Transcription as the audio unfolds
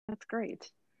That's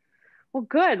great. Well,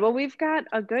 good. Well, we've got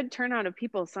a good turnout of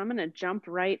people, so I'm going to jump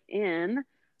right in.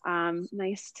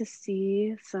 Nice to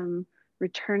see some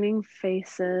returning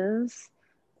faces,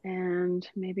 and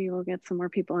maybe we'll get some more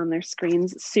people on their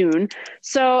screens soon.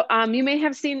 So you may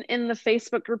have seen in the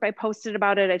Facebook group, I posted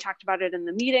about it. I talked about it in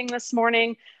the meeting this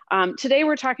morning. Today,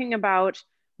 we're talking about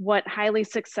what highly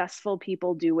successful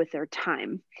people do with their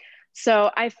time.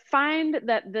 So I find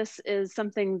that this is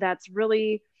something that's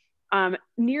really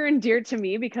near and dear to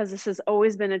me because this has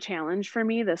always been a challenge for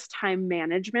me, this time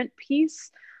management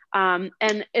piece.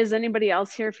 And is anybody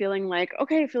else here feeling like,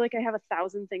 okay, I feel like I have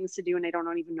 1,000 things to do and I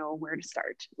don't even know where to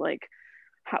start? Like,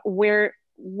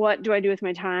 what do I do with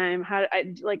my time?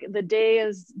 Like the day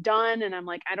is done and I'm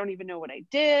like, I don't even know what I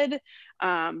did.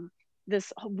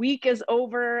 This week is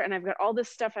over and I've got all this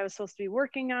stuff I was supposed to be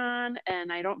working on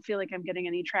and I don't feel like I'm getting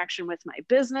any traction with my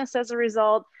business as a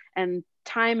result. And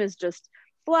time is just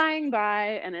flying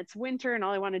by and it's winter and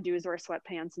all I want to do is wear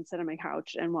sweatpants and sit on my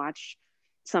couch and watch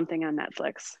something on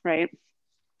Netflix, right?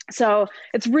 So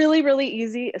it's really, really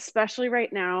easy, especially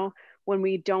right now when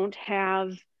we don't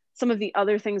have some of the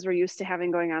other things we're used to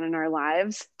having going on in our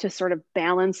lives to sort of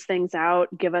balance things out,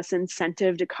 give us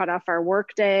incentive to cut off our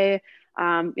workday,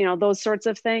 those sorts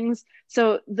of things.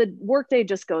 So the workday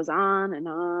just goes on and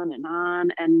on and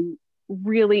on and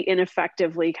really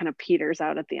ineffectively kind of peters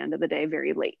out at the end of the day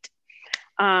very late.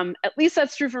 At least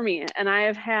that's true for me. And I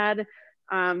have had,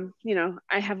 I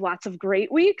have lots of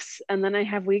great weeks and then I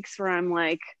have weeks where I'm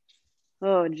like,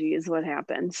 oh geez, what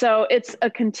happened? So it's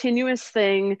a continuous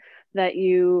thing that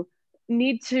you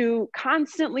need to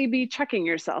constantly be checking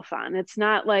yourself on. It's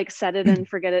not like set it and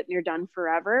forget it and you're done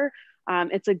forever.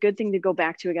 It's a good thing to go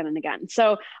back to again and again.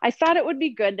 So I thought it would be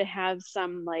good to have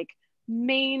some like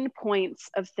main points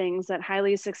of things that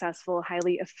highly successful,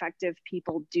 highly effective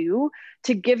people do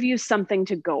to give you something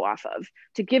to go off of,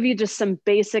 to give you just some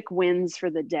basic wins for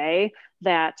the day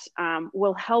that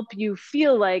will help you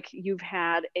feel like you've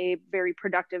had a very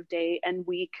productive day and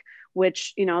week,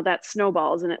 which, that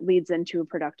snowballs and it leads into a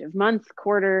productive month,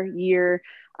 quarter, year.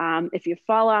 If you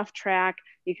fall off track,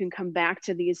 you can come back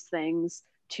to these things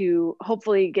to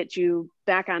hopefully get you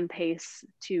back on pace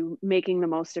to making the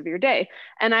most of your day.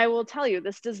 And I will tell you,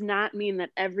 this does not mean that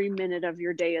every minute of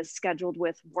your day is scheduled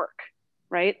with work,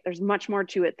 right? There's much more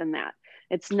to it than that.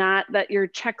 It's not that your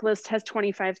checklist has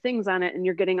 25 things on it and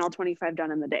you're getting all 25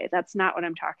 done in the day. That's not what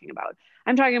I'm talking about.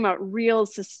 I'm talking about real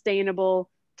sustainable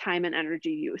time and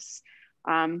energy use.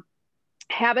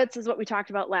 Habits is what we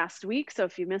talked about last week. So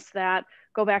if you missed that,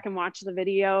 go back and watch the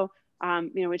video.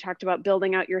 We talked about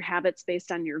building out your habits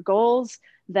based on your goals,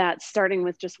 that starting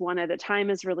with just one at a time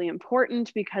is really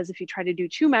important because if you try to do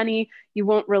too many, you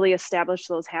won't really establish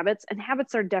those habits. And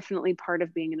habits are definitely part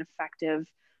of being an effective,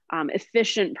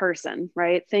 efficient person,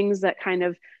 right? Things that kind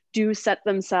of do set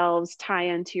themselves, tie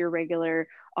into your regular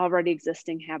already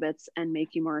existing habits and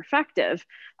make you more effective.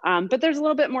 But there's a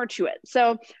little bit more to it.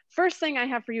 So first thing I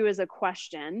have for you is a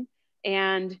question,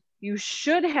 and you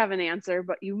should have an answer,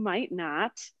 but you might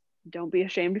not. Don't be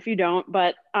ashamed if you don't,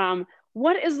 but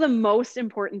what is the most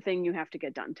important thing you have to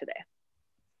get done today?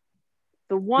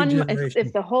 The one,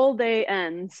 if the whole day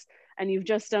ends and you've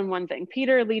just done one thing.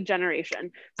 Peter, lead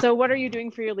generation. So what are you doing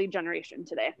for your lead generation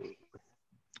today?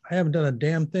 I haven't done a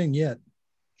damn thing yet.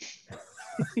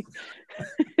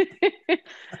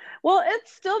 Well,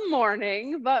 it's still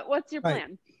morning, but what's your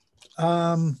plan?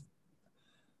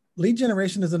 Lead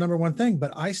generation is the number one thing,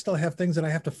 but I still have things that I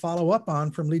have to follow up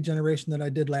on from lead generation that I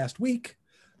did last week.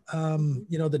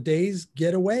 The days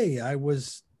get away.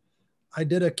 I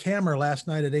did a camera last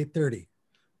night at 8:30.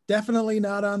 Definitely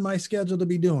not on my schedule to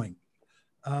be doing.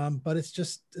 But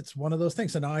it's one of those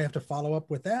things. So now I have to follow up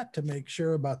with that to make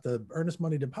sure about the earnest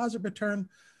money deposit return,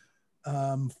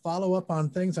 follow up on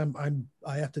things.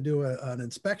 I have to do an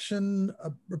inspection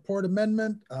report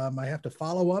amendment. I have to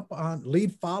follow up on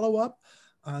lead follow-up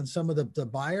on some of the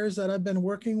buyers that I've been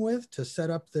working with to set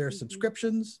up their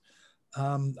subscriptions.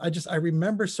 I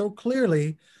remember so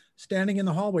clearly standing in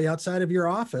the hallway outside of your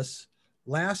office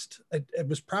it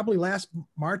was probably last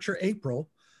March or April.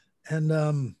 And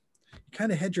you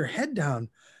kind of had your head down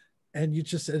and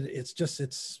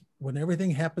it's when everything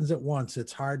happens at once,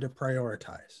 it's hard to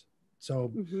prioritize.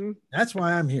 So that's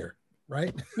why I'm here,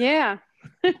 right? Yeah.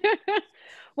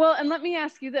 Well, and let me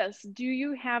ask you this. Do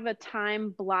you have a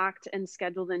time blocked and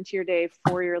scheduled into your day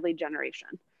for your lead generation?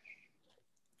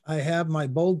 I have my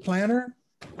bold planner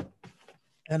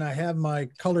and I have my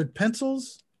colored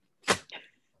pencils,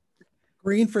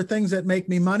 green for things that make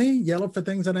me money, yellow for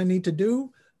things that I need to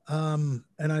do. And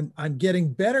I'm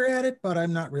getting better at it, but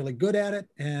I'm not really good at it.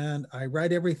 And I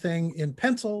write everything in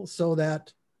pencil so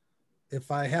that If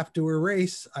I have to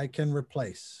erase, I can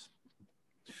replace.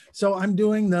 So I'm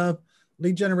doing the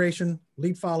lead generation,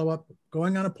 lead follow-up,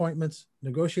 going on appointments,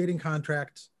 negotiating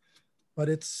contracts, but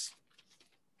it's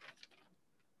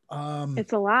a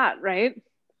lot, right?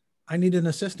 I need an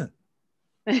assistant.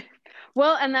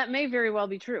 Well, and that may very well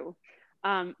be true.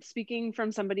 Speaking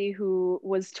from somebody who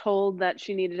was told that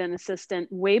she needed an assistant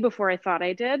way before I thought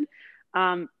I did,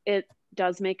 it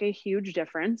does make a huge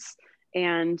difference.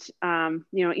 And,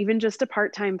 even just a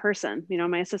part-time person,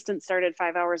 my assistant started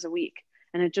 5 hours a week,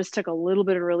 and it just took a little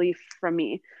bit of relief from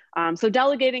me. So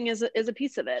delegating is a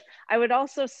piece of it. I would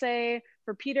also say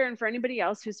for Peter and for anybody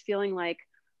else who's feeling like,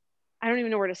 I don't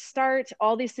even know where to start.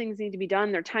 All these things need to be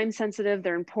done. They're time sensitive.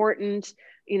 They're important.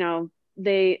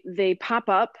 They pop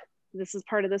up. This is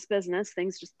part of this business.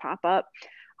 Things just pop up.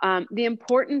 The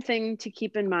important thing to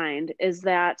keep in mind is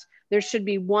that there should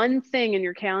be one thing in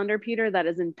your calendar, Peter, that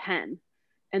is in pen,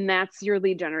 and that's your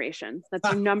lead generation. That's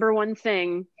your number one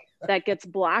thing that gets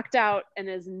blocked out and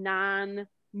is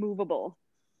non-movable.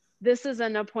 This is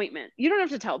an appointment. You don't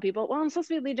have to tell people, well, I'm supposed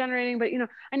to be lead generating, but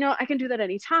I know I can do that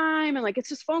anytime. And like, it's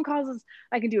just phone calls.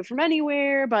 I can do it from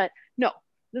anywhere, but no,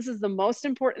 this is the most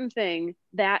important thing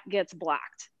that gets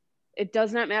blocked. It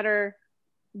does not matter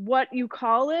what you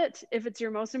call it. If it's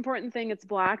your most important thing, it's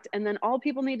blocked. And then all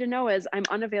people need to know is I'm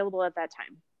unavailable at that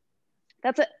time.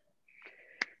 That's it.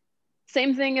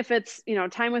 Same thing if it's,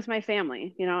 time with my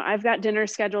family. I've got dinner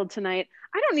scheduled tonight.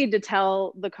 I don't need to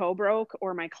tell the co-broke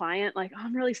or my client, like, oh,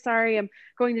 I'm really sorry, I'm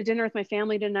going to dinner with my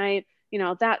family tonight.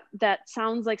 That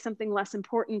sounds like something less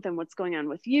important than what's going on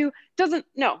with you.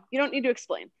 No, you don't need to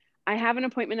explain. I have an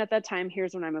appointment at that time.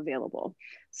 Here's when I'm available.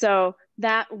 So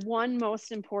that one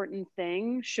most important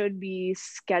thing should be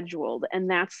scheduled. And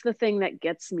that's the thing that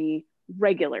gets me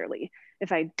regularly.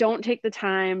 If I don't take the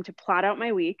time to plot out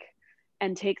my week,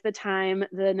 and take the time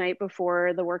the night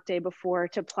before, the workday before,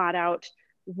 to plot out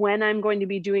when I'm going to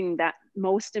be doing that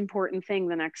most important thing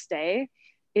the next day,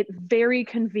 it very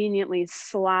conveniently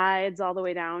slides all the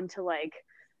way down to like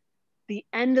the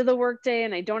end of the workday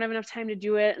and I don't have enough time to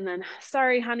do it. And then,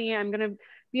 sorry, honey, I'm going to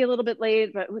be a little bit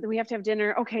late, but we have to have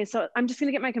dinner. Okay, so I'm just going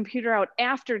to get my computer out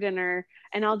after dinner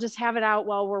and I'll just have it out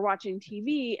while we're watching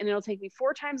TV, and it'll take me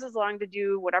 4 times as long to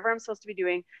do whatever I'm supposed to be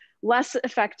doing less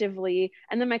effectively.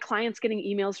 And then my client's getting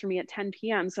emails from me at 10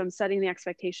 p.m. So I'm setting the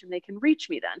expectation they can reach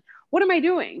me then. What am I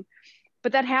doing?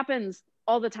 But that happens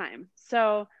all the time.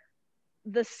 So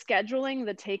the scheduling,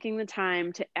 the taking the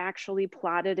time to actually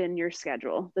plot it in your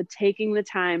schedule, the taking the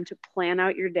time to plan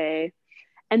out your day,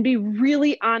 and be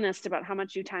really honest about how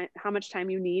much time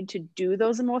you need to do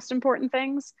those most important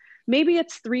things. Maybe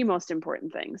it's 3 most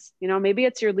important things. Maybe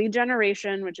it's your lead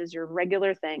generation, which is your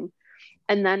regular thing.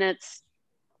 And then it's,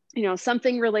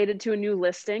 something related to a new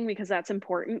listing, because that's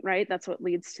important, right? That's what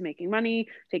leads to making money,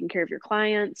 taking care of your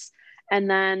clients. And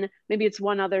then maybe it's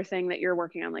one other thing that you're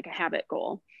working on, like a habit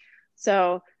goal.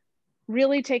 So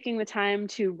really taking the time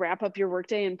to wrap up your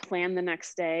workday and plan the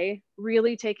next day,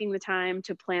 really taking the time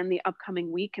to plan the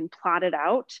upcoming week and plot it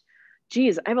out.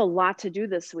 Geez, I have a lot to do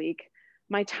this week.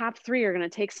 My top 3 are going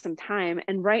to take some time.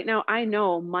 And right now I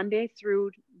know Monday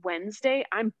through Wednesday,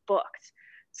 I'm booked.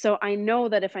 So I know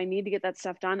that if I need to get that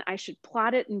stuff done, I should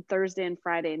plot it in Thursday and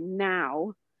Friday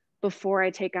now before I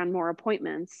take on more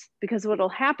appointments, because what'll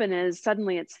happen is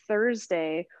suddenly it's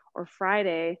Thursday or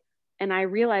Friday and I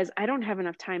realize I don't have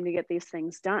enough time to get these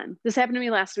things done. This happened to me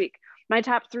last week. My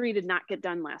top 3 did not get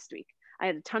done last week. I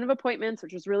had a ton of appointments,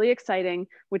 which was really exciting,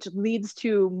 which leads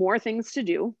to more things to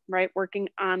do, right? Working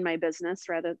in my business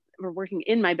rather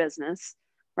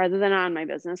than on my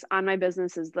business. On my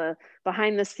business is the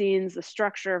behind the scenes, the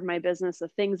structure of my business, the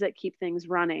things that keep things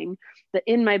running. The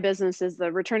in my business is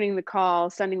the returning the call,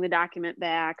 sending the document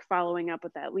back, following up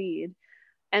with that lead.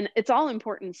 And it's all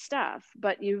important stuff,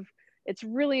 but it's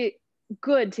really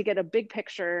good to get a big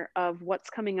picture of what's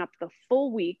coming up the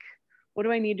full week. What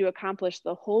do I need to accomplish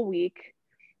the whole week?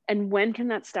 And when can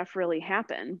that stuff really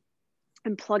happen?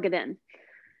 And plug it in.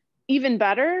 Even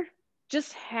better,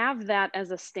 just have that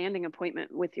as a standing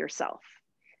appointment with yourself.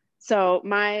 So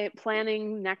my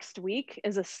planning next week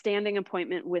is a standing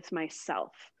appointment with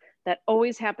myself. That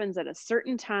always happens at a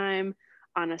certain time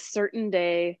on a certain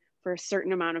day for a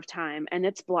certain amount of time, and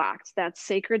it's blocked. That's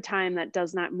sacred time that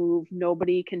does not move.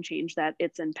 Nobody can change that.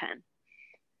 It's in pen.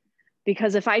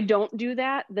 Because if I don't do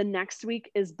that, the next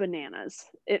week is bananas.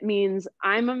 It means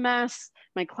I'm a mess.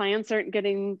 My clients aren't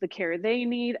getting the care they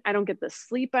need. I don't get the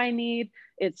sleep I need.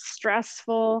 It's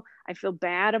stressful. I feel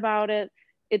bad about it.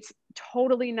 It's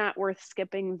totally not worth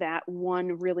skipping that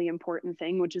one really important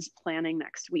thing, which is planning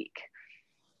next week.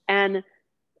 And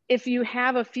if you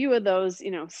have a few of those,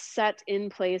 you know, set in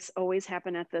place, always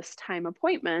happen at this time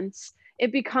appointments,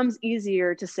 it becomes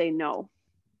easier to say no,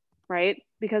 right?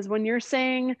 Because when you're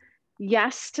saying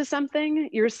yes to something,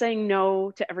 you're saying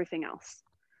no to everything else.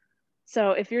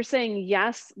 So if you're saying,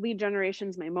 yes, lead generation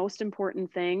is my most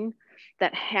important thing,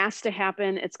 that has to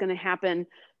happen. It's going to happen,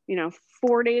 you know,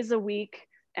 4 days a week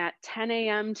at 10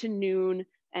 a.m. to noon,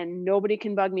 and nobody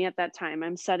can bug me at that time.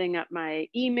 I'm setting up my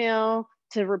email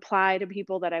to reply to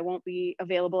people that I won't be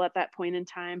available at that point in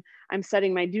time. I'm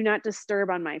setting my do not disturb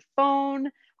on my phone.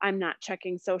 I'm not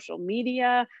checking social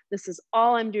media. This is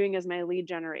all I'm doing as my lead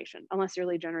generation, unless your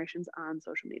lead generation's on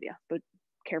social media, but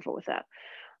careful with that.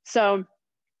 So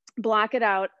block it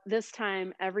out this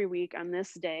time every week on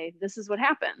this day. This is what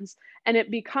happens. And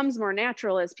it becomes more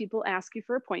natural as people ask you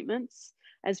for appointments,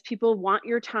 as people want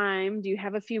your time. Do you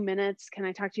have a few minutes? Can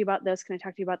I talk to you about this? Can I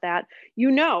talk to you about that?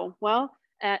 You know, well,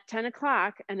 at 10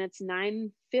 o'clock and it's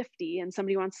 9:50 and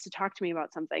somebody wants to talk to me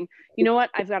about something. You know what?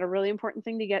 I've got a really important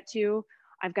thing to get to.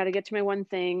 I've got to get to my one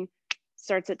thing.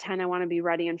 Starts at 10. I want to be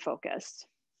ready and focused.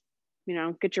 You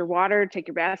know, get your water, take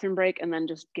your bathroom break, and then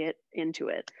just get into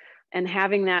it. And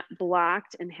having that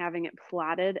blocked and having it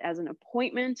plotted as an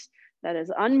appointment that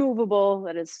is unmovable,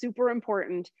 that is super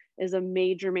important, is a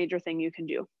major, major thing you can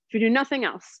do. If you do nothing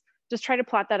else, just try to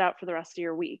plot that out for the rest of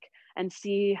your week and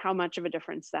see how much of a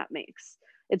difference that makes.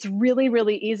 It's really,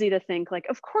 really easy to think like,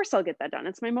 of course I'll get that done.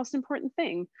 It's my most important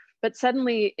thing. But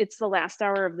suddenly it's the last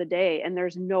hour of the day and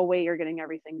there's no way you're getting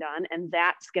everything done. And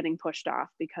that's getting pushed off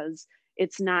because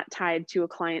it's not tied to a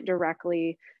client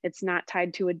directly. It's not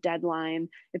tied to a deadline.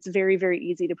 It's very, very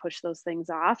easy to push those things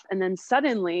off. And then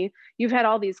suddenly you've had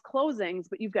all these closings,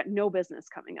 but you've got no business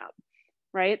coming up,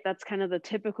 right? That's kind of the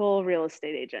typical real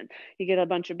estate agent. You get a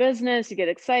bunch of business, you get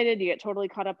excited, you get totally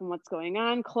caught up in what's going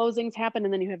on, closings happen,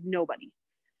 and then you have nobody.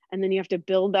 And then you have to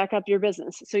build back up your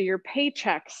business. So your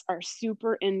paychecks are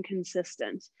super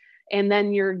inconsistent. And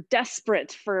then you're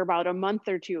desperate for about a month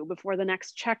or two before the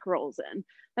next check rolls in.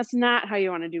 That's not how you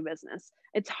want to do business.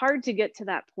 It's hard to get to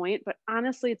that point, but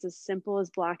honestly, it's as simple as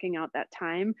blocking out that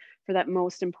time for that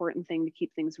most important thing to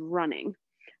keep things running.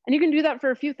 And you can do that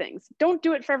for a few things. Don't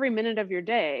do it for every minute of your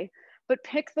day, but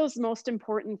pick those most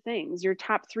important things, your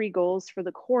top 3 goals for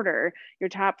the quarter, your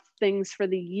top things for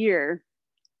the year,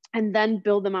 and then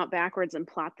build them out backwards and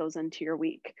plot those into your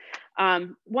week.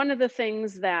 One of the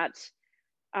things that's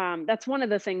one of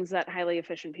the things that highly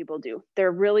efficient people do.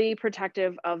 They're really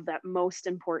protective of that most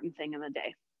important thing in the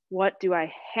day. What do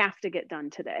I have to get done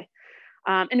today?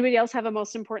 Anybody else have a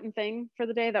most important thing for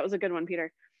the day? That was a good one,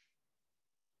 Peter.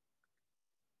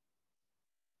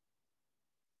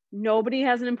 Nobody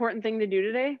has an important thing to do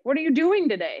today. What are you doing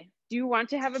today? Do you want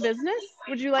to have a business?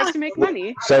 Would you like to make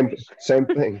money? Same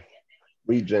thing.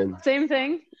 Lead gen. Same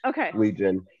thing? Okay. Lead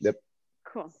gen. Yep.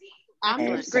 Cool.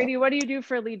 Excellent. Grady, what do you do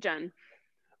for lead gen?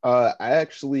 I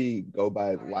actually go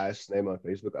by last name on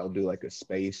Facebook. I'll do like a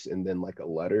space and then like a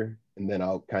letter, and then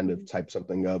I'll kind of type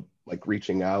something up, like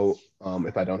reaching out.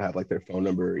 If I don't have like their phone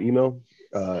number or email,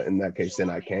 in that case, then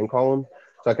I can call them.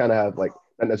 So I kind of have like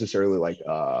not necessarily like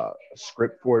a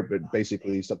script for it, but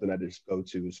basically something I just go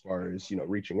to as far as, you know,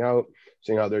 reaching out,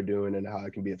 seeing how they're doing and how I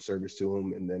can be of service to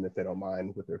them. And then if they don't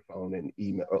mind, with their phone and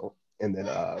email, and then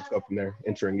go from there,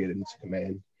 entering it into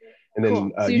command. And then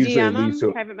cool. So you usually DM it leads them,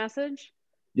 to private message?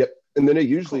 Yep. And then it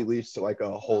usually leads to like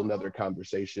a whole nother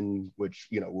conversation, which,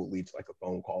 you know, will lead to like a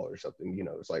phone call or something. You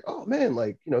know, it's like, oh man,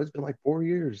 like, you know, it's been like 4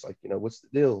 years. Like, you know, what's the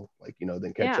deal? Like, you know,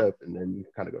 then catch up and then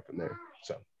kind of go from there.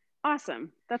 So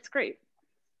awesome. That's great.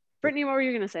 Brittany, what were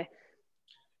you going to say?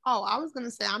 Oh, I was going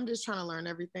to say, I'm just trying to learn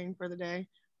everything for the day.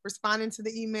 Responding to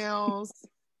the emails,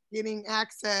 getting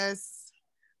access.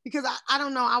 Because I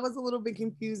don't know, I was a little bit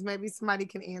confused. Maybe somebody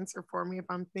can answer for me if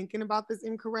I'm thinking about this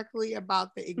incorrectly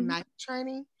about the Ignite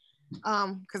training.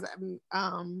 Because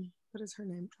what is her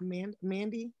name?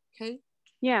 Mandy Kate?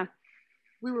 Yeah.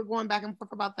 We were going back and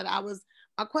forth about that.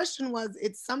 My question was,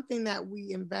 it's something that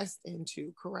we invest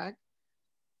into, correct?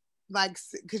 Like,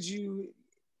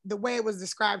 the way it was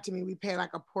described to me, we pay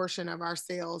like a portion of our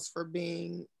sales for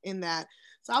being in that.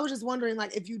 So I was just wondering,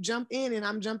 like, if you jump in and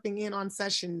I'm jumping in on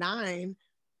session 9,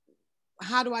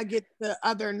 how do I get the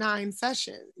other 9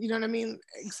 sessions? You know what I mean?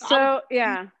 So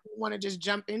yeah, want to just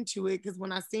jump into it because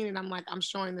when I seen it, I'm like, I'm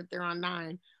showing that they're on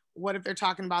 9. What if they're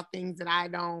talking about things that I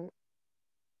don't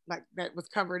like, that was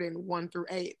covered in 1 through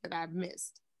 8 that I've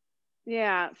missed?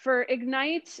 Yeah, for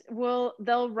Ignite,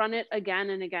 they'll run it again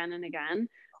and again and again.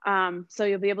 So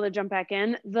you'll be able to jump back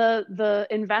in. The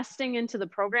investing into the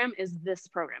program is this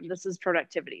program. This is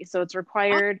productivity. So it's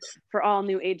required for all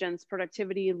new agents,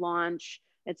 productivity launch.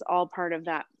 It's all part of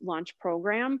that launch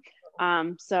program.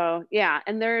 So yeah,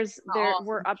 and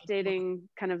we're updating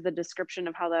kind of the description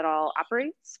of how that all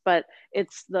operates, but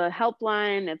it's the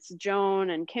helpline, it's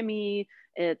Joan and Kimmy,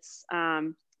 it's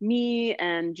me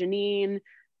and Janine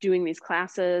doing these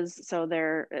classes. So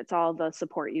it's all the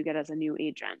support you get as a new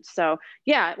agent. So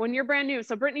yeah, when you're brand new,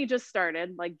 so Brittany just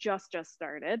started, like just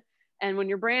started. And when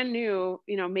you're brand new,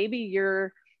 you know, maybe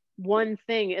your one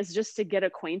thing is just to get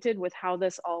acquainted with how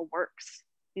this all works.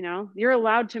 You know, you're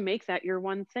allowed to make that your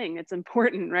one thing. It's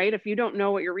important, right? If you don't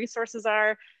know what your resources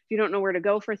are, if you don't know where to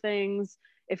go for things,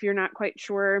 if you're not quite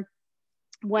sure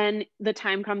when the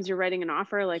time comes you're writing an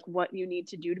offer, like what you need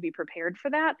to do to be prepared for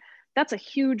that, that's a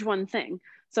huge one thing.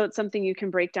 So it's something you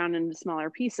can break down into smaller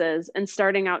pieces, and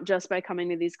starting out just by coming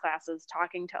to these classes,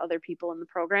 talking to other people in the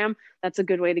program, that's a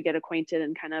good way to get acquainted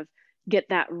and kind of get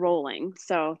that rolling.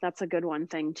 So that's a good one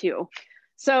thing too.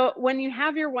 So when you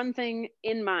have your one thing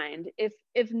in mind, if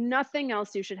nothing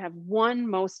else, you should have one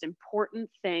most important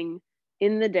thing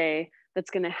in the day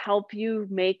that's going to help you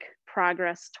make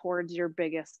progress towards your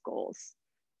biggest goals,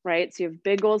 right? So you have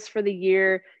big goals for the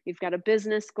year, you've got a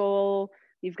business goal,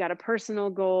 you've got a personal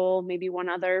goal, maybe one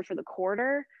other for the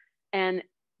quarter, and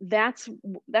that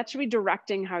should be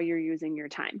directing how you're using your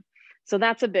time. So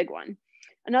that's a big one.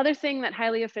 Another thing that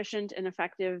highly efficient and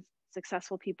effective,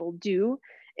 successful people do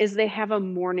is they have a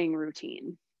morning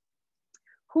routine.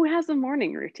 Who has a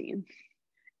morning routine?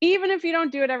 Even if you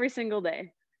don't do it every single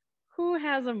day, who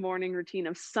has a morning routine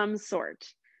of some sort?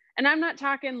 And I'm not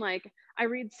talking like I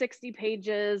read 60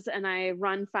 pages and I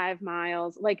run 5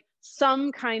 miles, like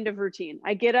some kind of routine.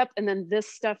 I get up and then this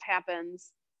stuff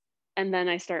happens and then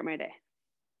I start my day.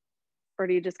 Or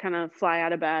do you just kind of fly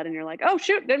out of bed and you're like, oh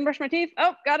shoot, didn't brush my teeth.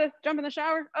 Oh, gotta jump in the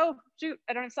shower. Oh shoot,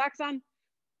 I don't have socks on.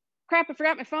 Crap, I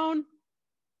forgot my phone.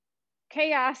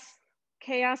 Chaos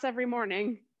every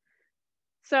morning.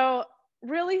 So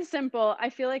really simple. I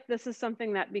feel like this is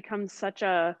something that becomes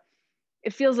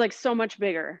it feels like so much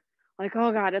bigger. Like,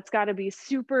 oh God, it's got to be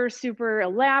super, super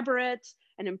elaborate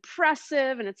and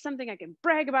impressive. And it's something I can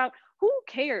brag about. Who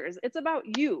cares? It's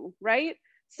about you, right?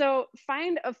 So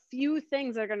find a few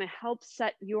things that are going to help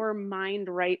set your mind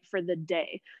right for the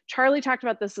day. Charlie talked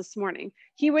about this morning.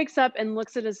 He wakes up and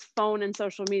looks at his phone and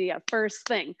social media first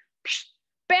thing. Psh,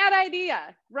 bad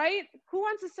idea, right? Who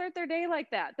wants to start their day like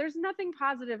that? There's nothing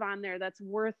positive on there that's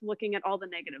worth looking at all the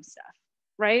negative stuff,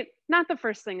 right? Not the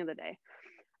first thing of the day.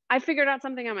 I figured out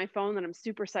something on my phone that I'm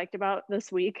super psyched about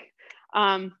this week.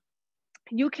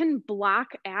 You can block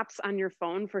apps on your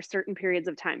phone for certain periods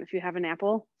of time if you have an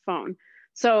Apple phone.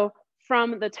 So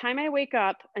from the time I wake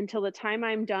up until the time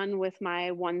I'm done with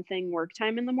my one thing work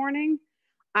time in the morning,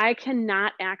 I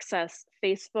cannot access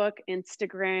Facebook,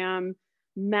 Instagram,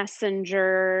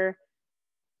 Messenger,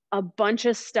 a bunch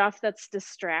of stuff that's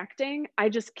distracting. I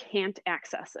just can't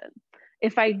access it.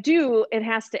 If I do, it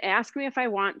has to ask me if I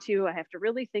want to. I have to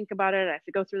really think about it. I have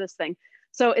to go through this thing.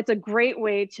 So it's a great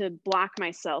way to block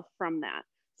myself from that.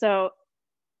 So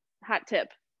hot tip,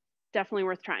 definitely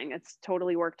worth trying. It's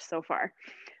totally worked so far.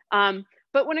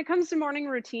 But when it comes to morning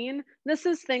routine, this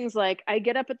is things like I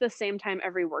get up at the same time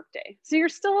every workday. So you're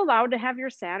still allowed to have your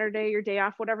Saturday, your day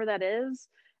off, whatever that is,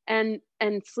 and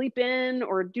sleep in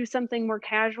or do something more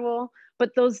casual.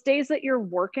 But those days that you're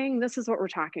working, this is what we're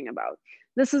talking about.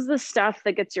 This is the stuff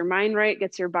that gets your mind right,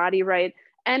 gets your body right,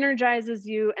 energizes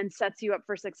you, and sets you up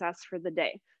for success for the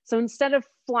day. So instead of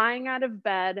flying out of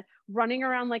bed, running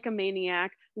around like a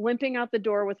maniac, limping out the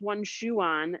door with one shoe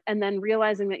on, and then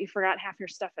realizing that you forgot half your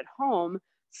stuff at home,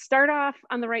 start off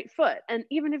on the right foot. And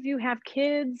even if you have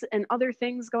kids and other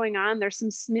things going on, there's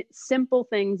some simple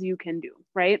things you can do,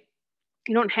 right?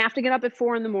 You don't have to get up at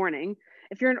 4 a.m.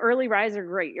 If you're an early riser,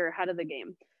 great, you're ahead of the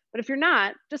game. But if you're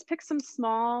not, just pick some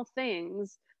small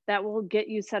things that will get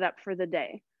you set up for the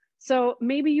day. So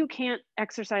maybe you can't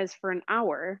exercise for an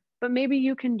hour, but maybe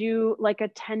you can do like a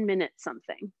 10-minute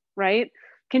something, right?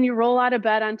 Can you roll out of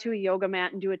bed onto a yoga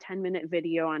mat and do a 10-minute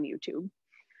video on YouTube?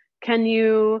 Can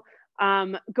you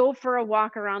go for a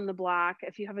walk around the block?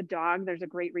 If you have a dog, there's a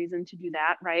great reason to do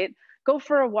that, right? Go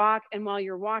for a walk, and while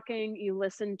you're walking, you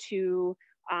listen to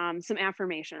some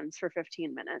affirmations for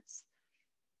 15 minutes.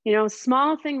 You know,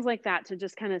 small things like that to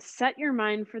just kind of set your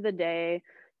mind for the day,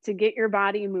 to get your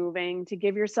body moving, to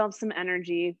give yourself some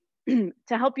energy, to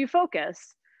help you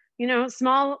focus. You know,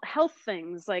 small health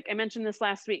things, like I mentioned this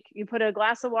last week. You put a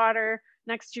glass of water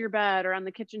next to your bed or on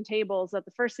the kitchen table, so that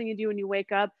the first thing you do when you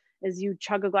wake up is you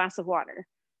chug a glass of water,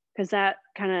 because that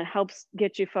kind of helps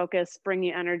get you focused, bring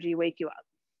you energy, wake you up.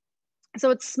 So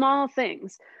it's small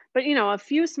things, but you know, a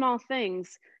few small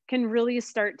things can really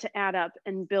start to add up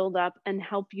and build up and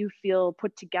help you feel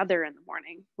put together in the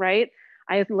morning, right?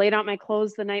 I laid out my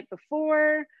clothes the night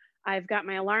before. I've got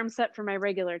my alarm set for my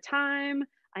regular time.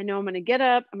 I know I'm going to get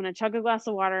up, I'm going to chug a glass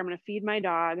of water, I'm going to feed my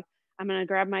dog, I'm going to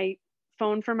grab my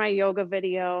phone for my yoga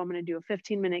video, I'm going to do a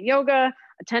 15-minute yoga,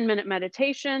 a 10-minute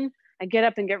meditation. I get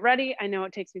up and get ready. I know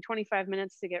it takes me 25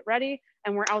 minutes to get ready,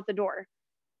 and we're out the door.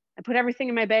 I put everything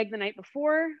in my bag the night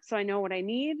before, so I know what I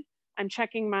need. I'm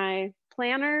checking my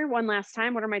planner one last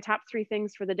time. What are my top 3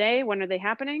 things for the day? When are they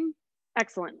happening?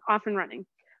 Excellent, off and running.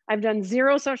 I've done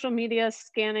 0 social media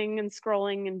scanning and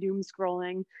scrolling and doom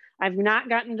scrolling. I've not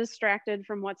gotten distracted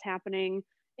from what's happening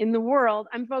in the world.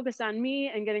 I'm focused on me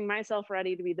and getting myself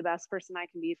ready to be the best person I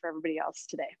can be for everybody else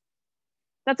today.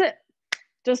 That's it.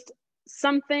 Just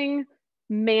something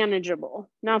manageable.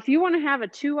 Now, if you want to have a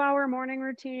 2-hour morning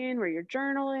routine where you're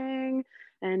journaling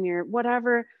and you're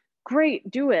whatever, great,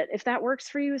 do it. If that works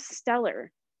for you,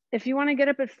 stellar. If you want to get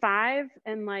up at 5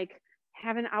 and like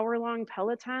have an hour-long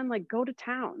Peloton, like go to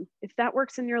town. If that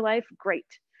works in your life, great.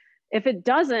 If it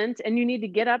doesn't, and you need to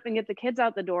get up and get the kids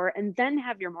out the door and then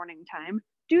have your morning time,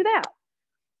 do that.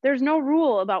 There's no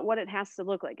rule about what it has to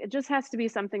look like. It just has to be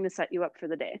something to set you up for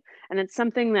the day. And it's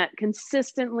something that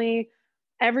consistently,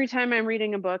 every time I'm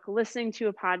reading a book, listening to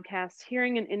a podcast,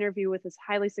 hearing an interview with this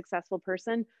highly successful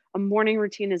person, a morning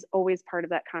routine is always part of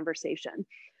that conversation.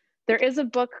 There is a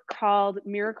book called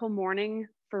Miracle Morning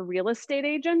for Real Estate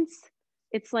Agents.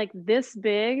 It's like this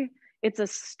big. It's a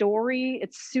story.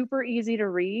 It's super easy to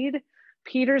read.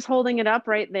 Peter's holding it up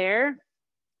right there.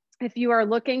 If you are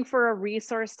looking for a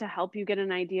resource to help you get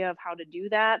an idea of how to do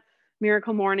that,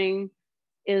 Miracle Morning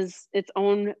is its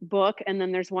own book. And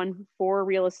then there's one for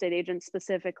real estate agents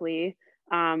specifically.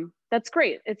 That's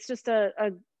great. It's just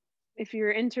if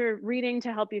you're into reading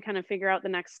to help you kind of figure out the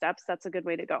next steps, that's a good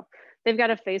way to go. They've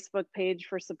got a Facebook page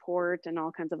for support and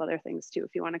all kinds of other things too,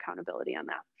 if you want accountability on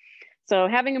that. So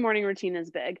having a morning routine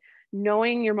is big.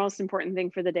 Knowing your most important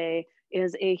thing for the day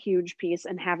is a huge piece,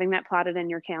 and having that plotted in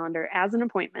your calendar as an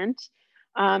appointment.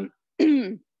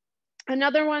 Another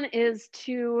one is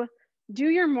to do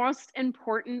your most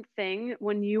important thing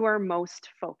when you are most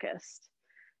focused.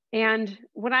 And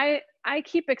what I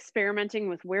keep experimenting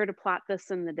with where to plot this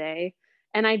in the day,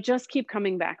 and I just keep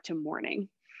coming back to morning.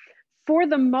 For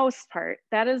the most part,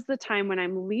 that is the time when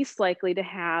I'm least likely to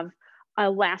have a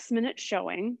last minute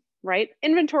showing, right?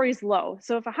 Inventory is low.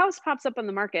 So if a house pops up on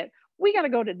the market, we got to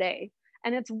go today.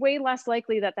 And it's way less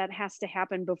likely that that has to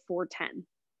happen before 10,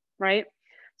 right?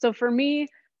 So for me,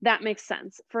 that makes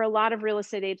sense. For a lot of real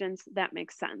estate agents, that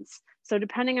makes sense. So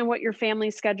depending on what your family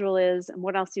schedule is and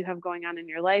what else you have going on in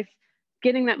your life,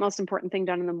 getting that most important thing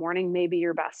done in the morning may be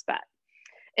your best bet.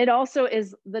 It also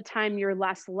is the time you're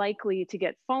less likely to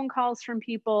get phone calls from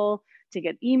people, to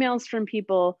get emails from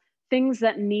people, things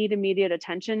that need immediate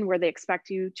attention where they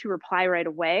expect you to reply right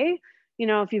away. You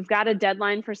know, if you've got a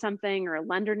deadline for something or a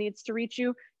lender needs to reach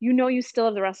you, you know you still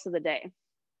have the rest of the day.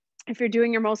 If you're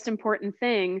doing your most important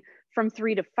thing from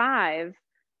 3 to 5,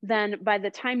 then by the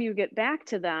time you get back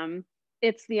to them,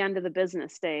 it's the end of the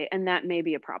business day, and that may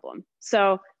be a problem.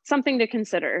 So something to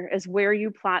consider is where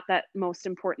you plot that most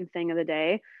important thing of the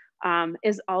day.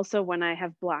 Is also when I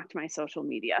have blocked my social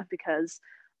media, because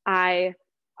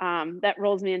that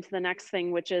rolls me into the next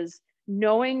thing, which is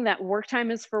knowing that work time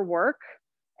is for work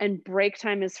and break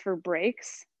time is for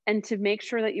breaks, and to make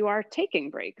sure that you are taking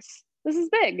breaks. This is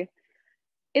big.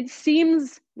 It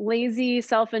seems lazy,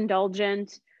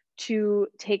 self-indulgent to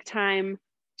take time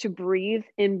to breathe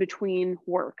in between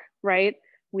work, right?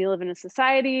 We live in a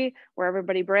society where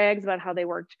everybody brags about how they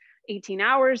worked 18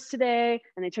 hours today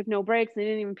and they took no breaks, they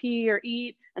didn't even pee or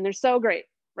eat, and they're so great,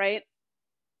 right?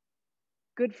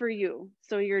 Good for you.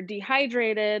 So you're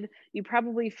dehydrated, you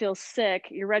probably feel sick,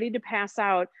 you're ready to pass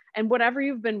out, and whatever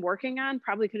you've been working on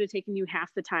probably could have taken you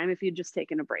half the time if you'd just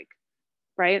taken a break,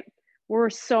 right? We're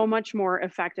so much more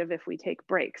effective if we take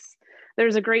breaks.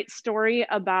 There's a great story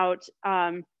about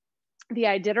the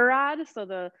Iditarod, so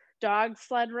the dog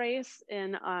sled race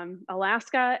in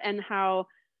Alaska, and how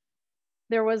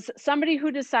there was somebody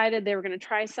who decided they were going to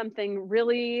try something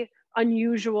really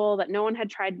unusual that no one had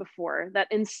tried before, that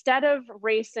instead of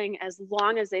racing as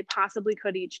long as they possibly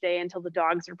could each day until the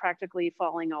dogs are practically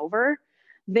falling over,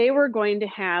 they were going to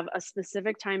have a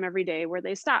specific time every day where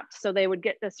they stopped. So they would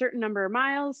get a certain number of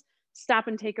miles, stop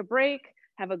and take a break,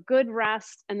 have a good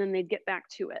rest, and then they'd get back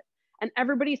to it. And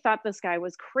everybody thought this guy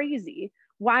was crazy.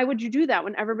 Why would you do that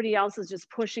when everybody else is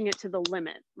just pushing it to the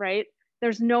limit, right?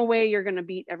 There's no way you're going to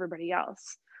beat everybody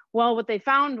else. Well, what they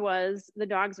found was the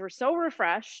dogs were so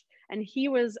refreshed and he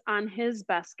was on his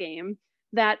best game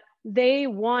that they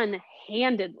won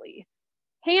handedly,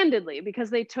 because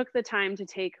they took the time to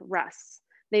take rests.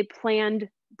 They planned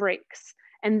breaks.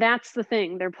 And that's the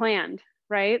thing, they're planned,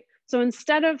 right? So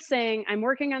instead of saying, I'm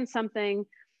working on something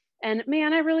and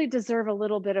man, I really deserve a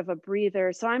little bit of a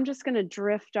breather, so I'm just going to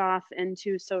drift off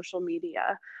into social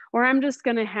media, or I'm just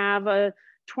going to have a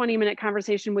 20-minute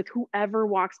conversation with whoever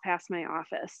walks past my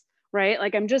office, right?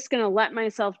 Like I'm just going to let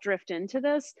myself drift into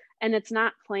this, and it's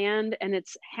not planned and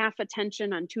it's half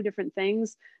attention on two different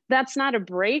things. That's not a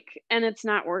break, and it's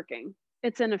not working.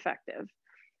 It's ineffective.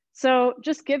 So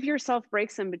just give yourself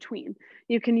breaks in between.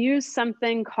 You can use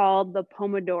something called the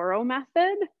Pomodoro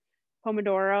method.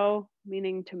 Pomodoro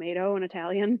meaning tomato in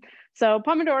Italian. So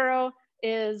Pomodoro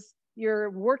is you're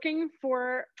working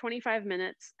for 25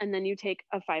 minutes and then you take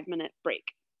a 5-minute break.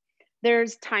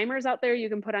 There's timers out there you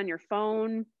can put on your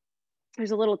phone.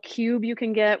 There's a little cube you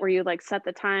can get where you like set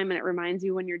the time and it reminds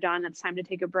you when you're done, it's time to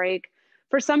take a break.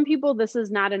 For some people, this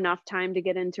is not enough time to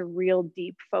get into real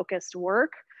deep focused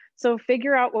work. So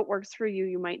figure out what works for you.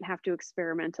 You might have to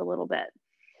experiment a little bit.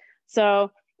 So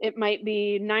it might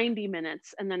be 90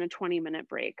 minutes and then a 20-minute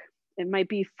break. It might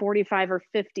be 45 or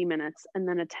 50 minutes and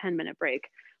then a 10-minute break.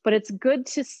 But it's good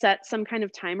to set some kind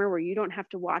of timer where you don't have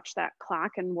to watch that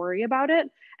clock and worry about it.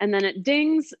 And then it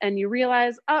dings and you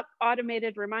realize, oh,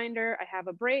 automated reminder, I have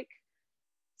a break.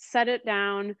 Set it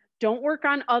down. Don't work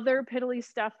on other piddly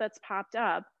stuff that's popped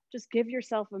up. Just give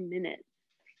yourself a minute.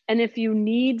 And if you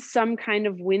need some kind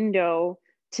of window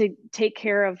to take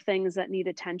care of things that need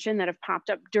attention that have popped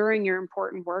up during your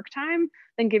important work time,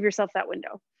 then give yourself that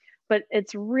window. But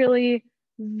it's really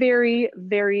very,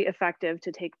 very effective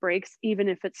to take breaks, even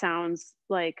if it sounds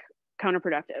like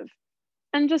counterproductive.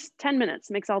 And just 10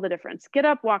 minutes makes all the difference. Get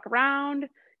up, walk around,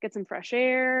 get some fresh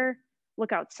air,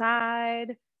 look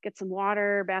outside, get some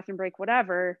water, bathroom break,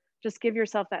 whatever. Just give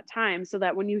yourself that time so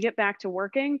that when you get back to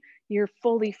working, you're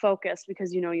fully focused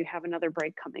because you know you have another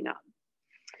break coming up.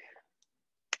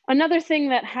 Another thing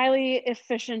that highly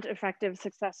efficient, effective,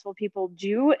 successful people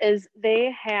do is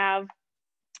they have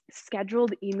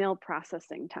scheduled email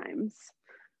processing times.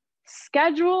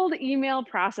 Scheduled email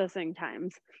processing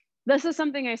times. This is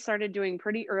something I started doing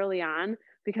pretty early on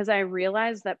because I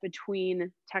realized that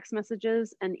between text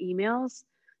messages and emails,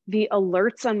 the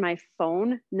alerts on my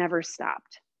phone never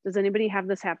stopped. Does anybody have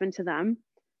this happen to them?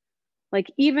 Like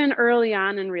even early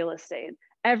on in real estate,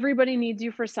 everybody needs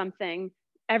you for something.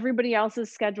 Everybody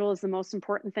else's schedule is the most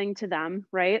important thing to them,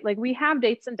 right? Like we have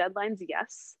dates and deadlines,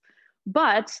 yes,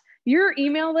 but your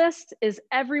email list is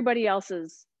everybody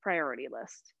else's priority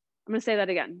list. I'm gonna say that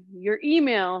again. Your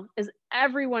email is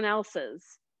everyone else's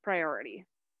priority,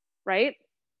 right?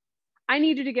 I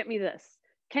need you to get me this.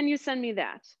 Can you send me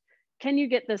that? Can you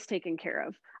get this taken care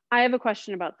of? I have a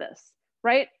question about this,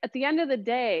 right? At the end of the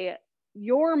day,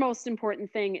 your most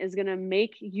important thing is gonna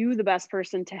make you the best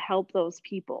person to help those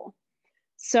people.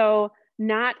 So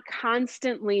not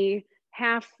constantly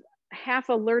half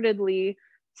alertedly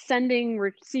sending,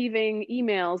 receiving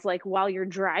emails like while you're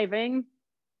driving.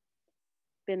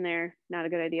 Been there, not a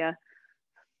good idea.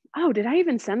 Oh, did I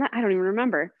even send that? I don't even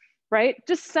remember, right?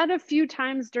 Just set a few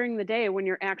times during the day when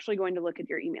you're actually going to look at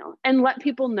your email and let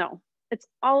people know. It's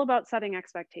all about setting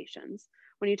expectations.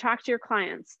 When you talk to your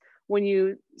clients, when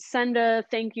you send a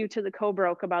thank you to the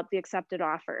co-broke about the accepted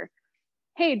offer.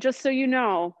 Hey, just so you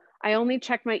know, I only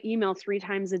check my email 3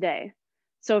 times a day.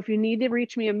 So if you need to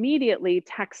reach me immediately,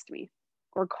 text me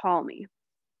or call me.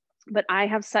 But I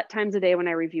have set times a day when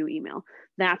I review email.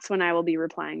 That's when I will be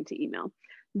replying to email.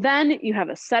 Then you have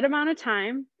a set amount of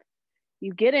time.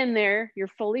 You get in there, you're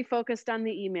fully focused on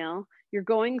the email. You're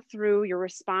going through, you're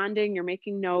responding, you're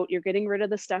making note, you're getting rid of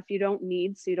the stuff you don't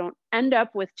need so you don't end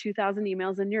up with 2,000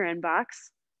 emails in your inbox.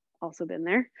 Also been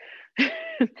there.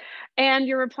 And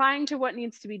you're replying to what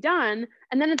needs to be done,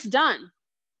 and then it's done.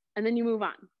 And then you move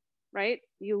on, right?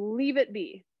 You leave it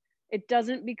be. It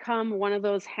doesn't become one of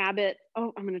those habit,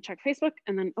 oh, I'm going to check Facebook,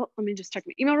 and then, oh, let me just check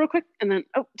my email real quick. And then,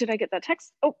 oh, did I get that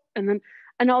text? Oh, and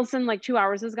all of a sudden like 2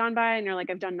 hours has gone by and you're like,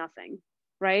 I've done nothing,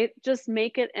 right? Just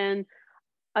make it an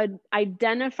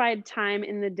identified time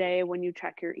in the day when you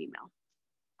check your email.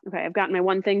 Okay, I've gotten my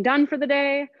one thing done for the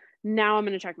day. Now I'm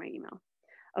going to check my email.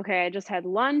 Okay, I just had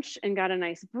lunch and got a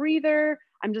nice breather.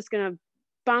 I'm just going to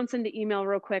bounce into email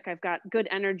real quick. I've got good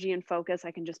energy and focus.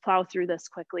 I can just plow through this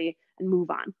quickly and move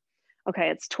on. Okay,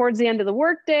 it's towards the end of the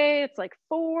workday. It's like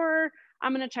 4.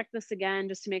 I'm going to check this again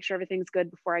just to make sure everything's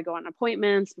good before I go on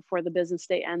appointments, before the business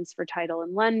day ends for title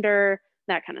and lender,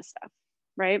 that kind of stuff,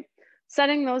 right?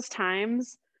 Setting those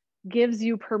times gives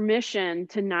you permission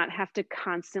to not have to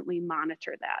constantly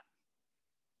monitor that.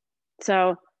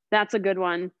 So that's a good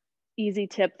one. Easy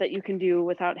tip that you can do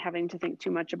without having to think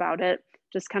too much about it.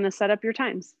 Just kind of set up your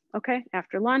times. Okay,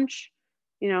 after lunch,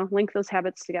 you know, link those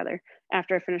habits together.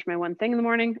 After I finish my one thing in the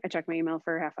morning, I check my email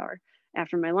for a half hour.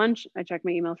 After my lunch, I check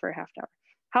my email for a half hour.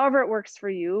 However it works for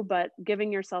you, but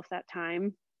giving yourself that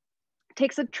time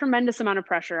takes a tremendous amount of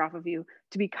pressure off of you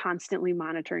to be constantly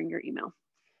monitoring your email.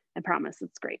 I promise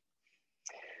it's great.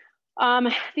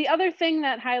 The other thing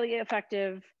that highly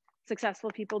effective, successful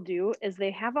people do is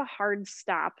they have a hard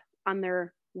stop on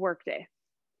their workday.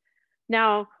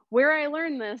 Now, where I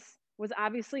learned this was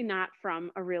obviously not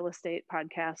from a real estate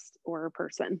podcast or a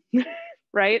person,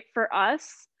 right? For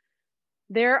us,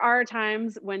 there are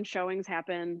times when showings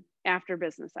happen after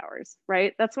business hours,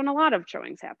 right? That's when a lot of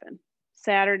showings happen.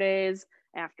 Saturdays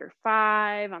after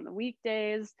 5, on the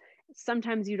weekdays.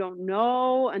 Sometimes you don't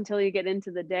know until you get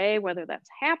into the day whether that's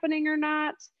happening or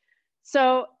not.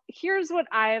 So here's what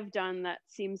I have done that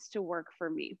seems to work for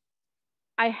me.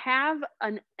 I have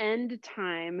an end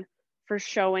time for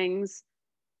showings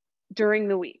during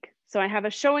the week. So I have a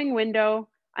showing window.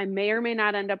 I may or may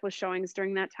not end up with showings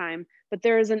during that time, but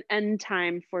there is an end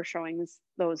time for showings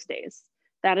those days.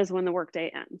 That is when the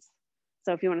workday ends.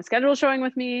 So if you want to schedule a showing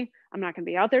with me, I'm not going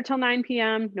to be out there till 9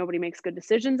 p.m. Nobody makes good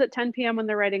decisions at 10 p.m. when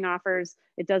they're writing offers.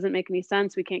 It doesn't make any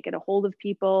sense. We can't get a hold of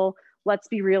people. Let's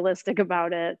be realistic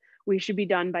about it. We should be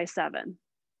done by 7.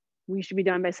 We should be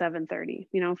done by 7:30.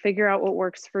 You know, figure out what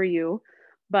works for you.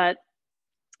 But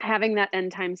having that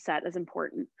end time set is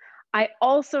important. I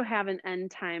also have an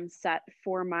end time set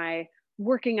for my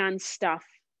working on stuff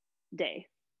day,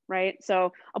 right?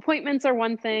 So appointments are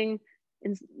one thing,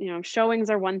 and showings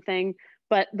are one thing,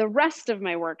 but the rest of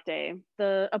my workday,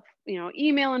 the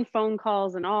email and phone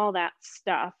calls and all that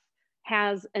stuff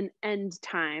has an end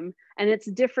time, and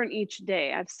it's different each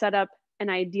day. I've set up an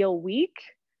ideal week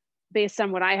based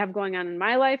on what I have going on in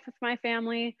my life with my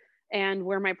family and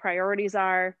where my priorities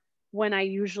are, when I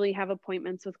usually have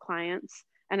appointments with clients.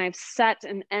 And I've set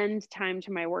an end time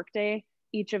to my workday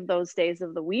each of those days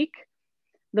of the week.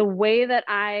 The way that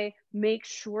I make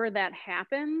sure that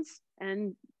happens,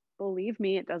 and believe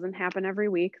me, it doesn't happen every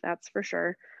week, that's for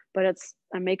sure, but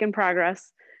I'm making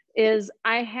progress, is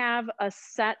I have a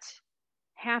set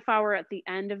half hour at the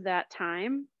end of that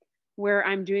time where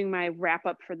I'm doing my wrap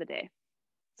up for the day.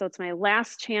 So it's my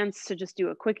last chance to just do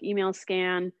a quick email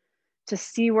scan to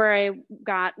see where I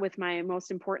got with my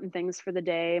most important things for the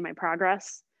day, my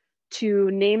progress, to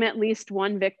name at least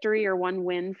one victory or one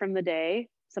win from the day,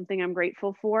 something I'm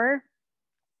grateful for.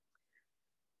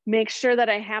 Make sure that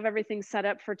I have everything set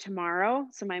up for tomorrow.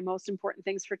 So my most important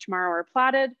things for tomorrow are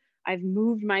plotted. I've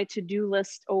moved my to-do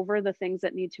list over the things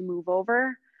that need to move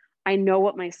over. I know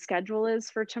what my schedule is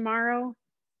for tomorrow.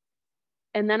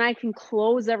 And then I can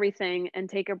close everything and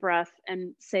take a breath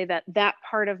and say that that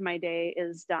part of my day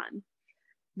is done.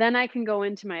 Then I can go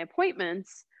into my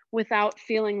appointments without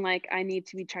feeling like I need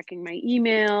to be checking my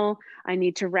email. I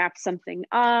need to wrap something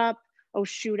up. Oh,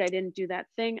 shoot, I didn't do that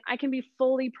thing. I can be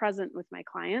fully present with my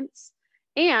clients,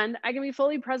 and I can be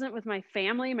fully present with my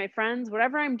family, my friends,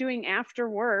 whatever I'm doing after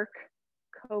work,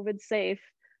 COVID safe.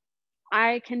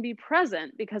 I can be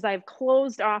present because I've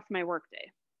closed off my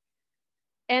workday.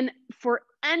 And for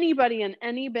anybody in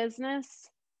any business,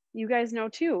 you guys know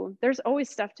too, there's always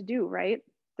stuff to do, right?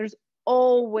 There's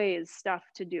always stuff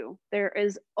to do. There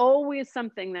is always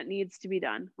something that needs to be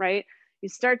done, right? You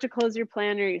start to close your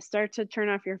planner, you start to turn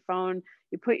off your phone,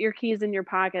 you put your keys in your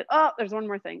pocket. Oh, there's one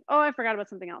more thing. Oh, I forgot about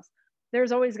something else.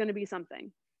 There's always going to be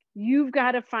something. You've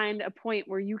got to find a point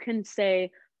where you can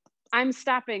say, I'm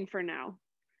stopping for now.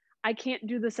 I can't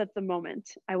do this at the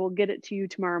moment. I will get it to you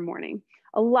tomorrow morning.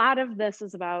 A lot of this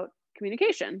is about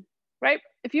communication, right?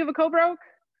 If you have a co-broke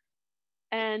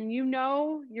and you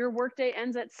know your workday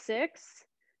ends at 6,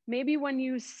 maybe when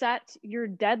you set your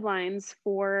deadlines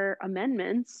for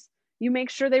amendments, you make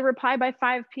sure they reply by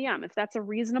 5 p.m. If that's a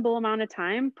reasonable amount of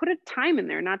time, put a time in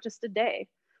there, not just a day.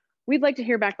 We'd like to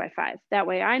hear back by 5. That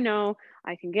way I know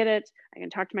I can get it, I can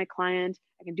talk to my client,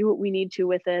 I can do what we need to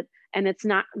with it, and it's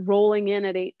not rolling in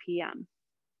at 8 p.m.,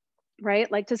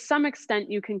 right? Like, to some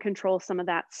extent, you can control some of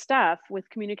that stuff with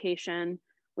communication,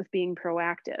 with being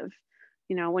proactive.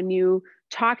 You know, when you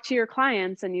talk to your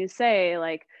clients and you say,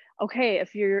 like, okay,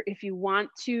 if you want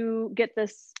to get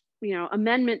this,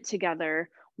 amendment together,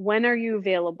 when are you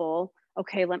available?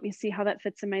 Okay, let me see how that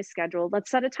fits in my schedule. Let's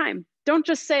set a time. Don't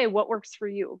just say what works for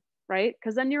you, right?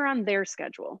 Because then you're on their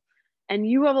schedule and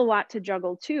you have a lot to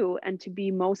juggle too. And to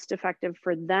be most effective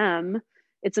for them,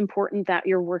 it's important that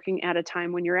you're working at a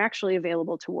time when you're actually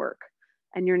available to work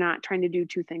and you're not trying to do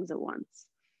 2 things at once.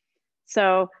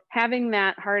 So having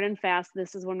that hard and fast,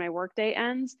 this is when my workday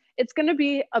ends, it's going to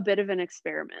be a bit of an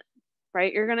experiment,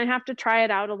 right? You're going to have to try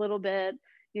it out a little bit.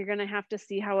 You're going to have to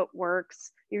see how it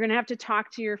works. You're going to have to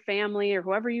talk to your family or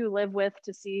whoever you live with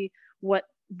to see what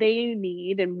they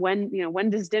need, and when, you know, when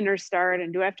does dinner start,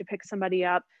 and do I have to pick somebody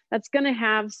up? That's going to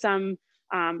have some,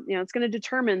 you know, it's going to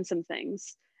determine some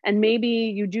things. And maybe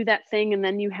you do that thing and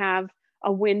then you have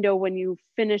a window when you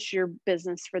finish your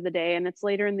business for the day and it's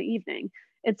later in the evening.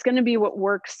 It's going to be what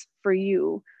works for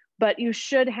you, but you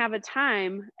should have a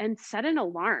time and set an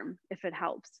alarm if it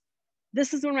helps.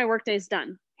 This is when my workday is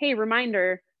done. Hey,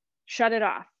 reminder, shut it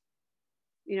off.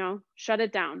 You know, shut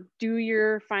it down. Do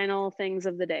your final things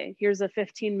of the day. Here's a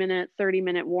 15-minute,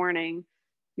 30-minute warning.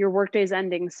 Your workday's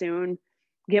ending soon.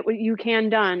 Get what you can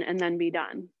done and then be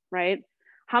done, right?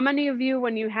 How many of you,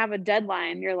 when you have a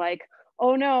deadline, you're like,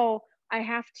 oh no, I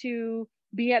have to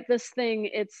be at this thing.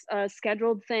 It's a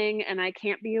scheduled thing and I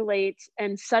can't be late.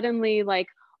 And suddenly, like,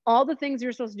 all the things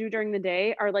you're supposed to do during the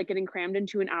day are like getting crammed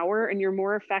into an hour, and you're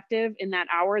more effective in that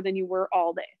hour than you were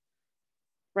all day,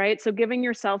 right? So giving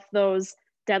yourself those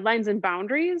deadlines and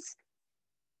boundaries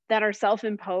that are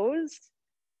self-imposed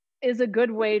is a good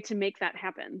way to make that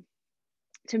happen,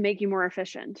 to make you more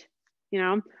efficient. You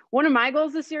know, one of my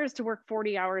goals this year is to work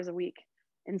 40 hours a week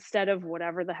instead of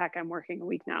whatever the heck I'm working a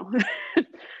week now.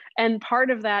 And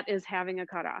part of that is having a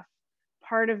cutoff.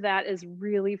 Part of that is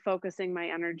really focusing my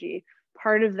energy.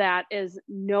 Part of that is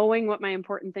knowing what my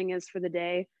important thing is for the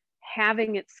day,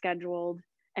 having it scheduled,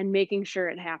 and making sure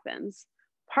it happens.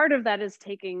 Part of that is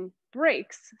taking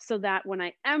breaks so that when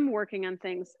I am working on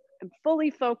things, I'm fully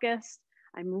focused,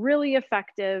 I'm really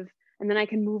effective, and then I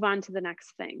can move on to the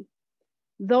next thing.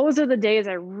 Those are the days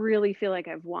I really feel like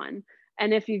I've won.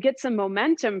 And if you get some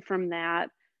momentum from that,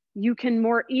 you can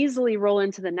more easily roll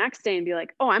into the next day and be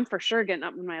like, oh, I'm for sure getting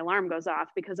up when my alarm goes off,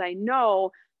 because I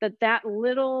know that that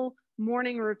little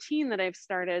morning routine that I've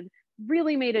started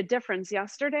really made a difference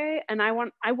yesterday. And I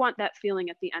want that feeling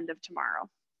at the end of tomorrow.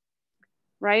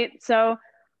 Right? So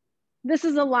this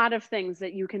is a lot of things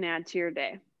that you can add to your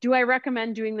day. Do I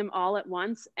recommend doing them all at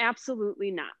once? Absolutely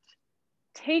not.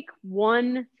 Take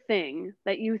one thing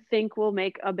that you think will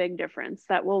make a big difference,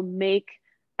 that will make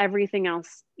everything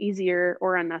else easier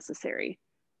or unnecessary.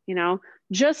 You know,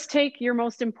 just take your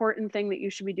most important thing that you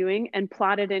should be doing and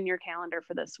plot it in your calendar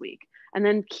for this week, and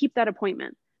then keep that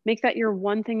appointment. Make that your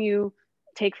one thing you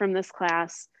take from this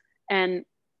class and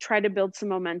try to build some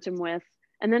momentum with,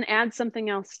 and then add something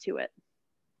else to it.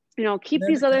 You know, keep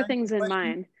these other things in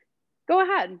mind. Go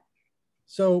ahead.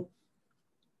 So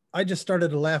I just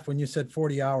started to laugh when you said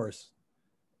 40 hours,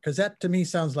 because that to me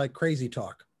sounds like crazy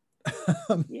talk.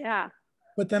 Yeah.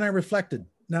 But then I reflected.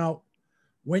 Now,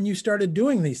 when you started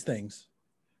doing these things,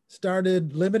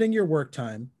 started limiting your work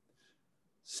time,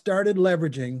 started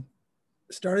leveraging,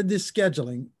 started this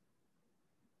scheduling,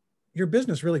 your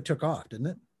business really took off, didn't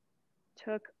it?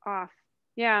 Took off.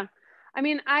 Yeah. I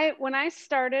mean, when I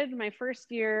started my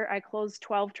first year, I closed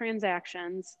 12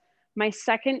 transactions. My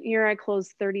second year, I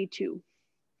closed 32.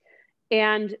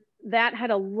 And that had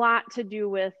a lot to do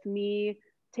with me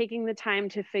taking the time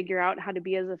to figure out how to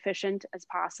be as efficient as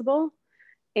possible.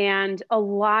 And a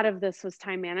lot of this was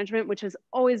time management, which has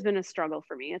always been a struggle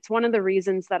for me. It's one of the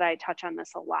reasons that I touch on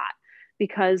this a lot,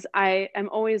 because I am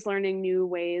always learning new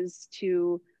ways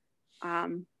to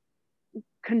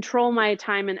control my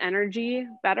time and energy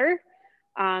better.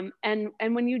 And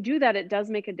when you do that, it does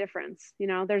make a difference. You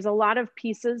know, there's a lot of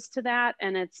pieces to that,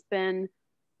 and it's been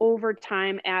over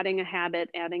time, adding a habit,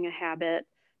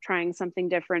 trying something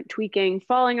different, tweaking,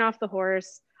 falling off the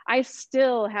horse. I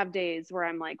still have days where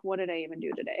I'm like, what did I even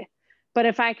do today? But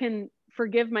if I can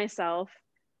forgive myself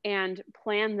and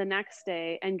plan the next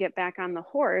day and get back on the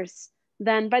horse,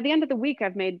 then by the end of the week,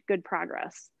 I've made good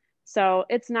progress. So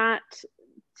it's not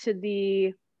to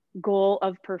the goal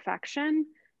of perfection.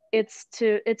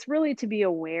 It's really to be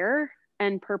aware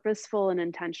and purposeful and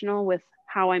intentional with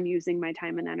how I'm using my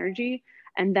time and energy.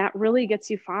 And that really gets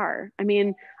you far. I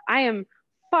mean, I am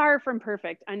far from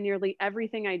perfect on nearly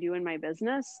everything I do in my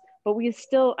business, but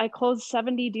I closed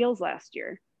 70 deals last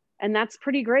year. And that's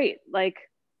pretty great. Like,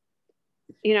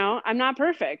 you know, I'm not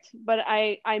perfect, but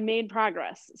I made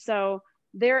progress. So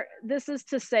this is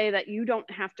to say that you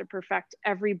don't have to perfect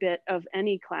every bit of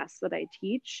any class that I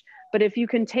teach, but if you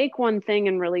can take one thing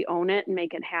and really own it and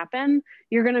make it happen,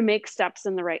 you're going to make steps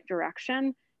in the right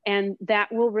direction, and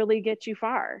that will really get you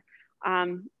far.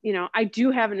 You know, I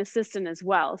do have an assistant as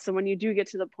well. So when you do get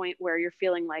to the point where you're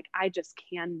feeling like, I just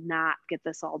cannot get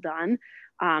this all done,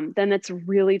 then it's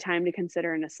really time to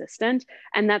consider an assistant.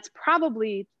 And that's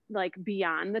probably like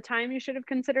beyond the time you should have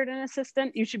considered an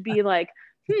assistant. You should be like,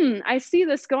 I see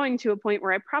this going to a point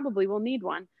where I probably will need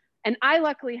one. And I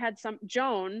luckily had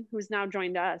Joan, who's now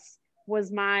joined us,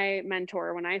 was my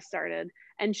mentor when I started.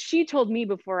 And she told me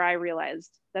before I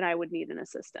realized that I would need an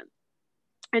assistant.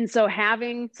 And so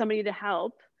having somebody to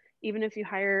help even if you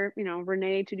hire, you know,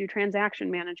 Renee to do transaction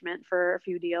management for a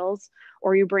few deals,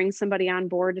 or you bring somebody on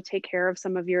board to take care of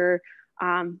some of your,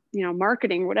 you know,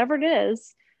 marketing, whatever it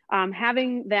is,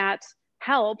 having that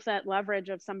help, that leverage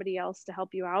of somebody else to help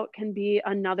you out can be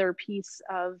another piece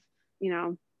of, you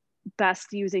know, best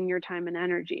using your time and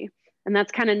energy. And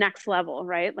that's kind of next level,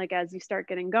 right? Like as you start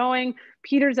getting going,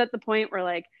 Peter's at the point where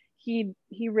like he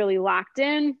really locked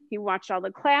in, he watched all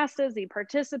the classes, he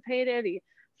participated, he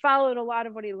followed a lot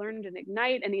of what he learned in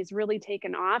Ignite, and he's really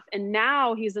taken off. And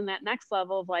now he's in that next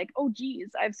level of like, oh geez,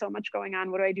 I have so much going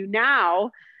on. What do I do now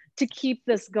to keep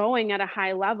this going at a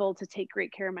high level, to take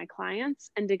great care of my clients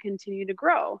and to continue to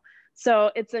grow? So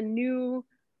it's a new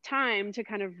time to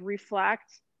kind of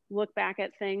reflect, look back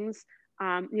at things.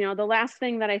 You know, the last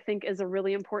thing that I think is a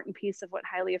really important piece of what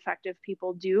highly effective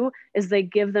people do is they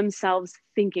give themselves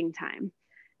thinking time.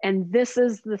 And this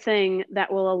is the thing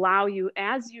that will allow you,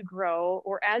 as you grow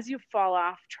or as you fall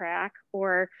off track,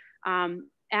 or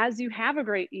as you have a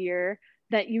great year,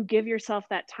 that you give yourself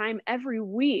that time every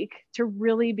week to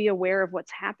really be aware of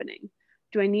what's happening.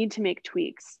 Do I need to make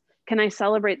tweaks? Can I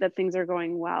celebrate that things are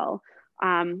going well?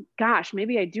 Gosh,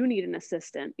 maybe I do need an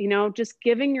assistant, you know, just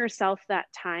giving yourself that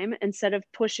time instead of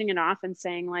pushing it off and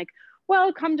saying like,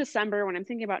 well, come December when I'm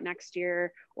thinking about next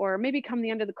year, or maybe come the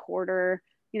end of the quarter,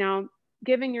 you know,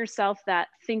 giving yourself that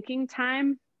thinking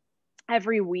time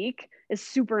every week is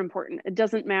super important. It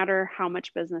doesn't matter how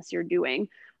much business you're doing.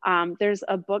 There's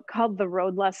a book called The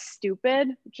Road Less Stupid,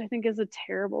 which I think is a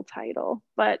terrible title,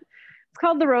 but it's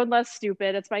called The Road Less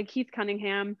Stupid. It's by Keith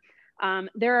Cunningham.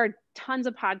 There are tons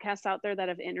of podcasts out there that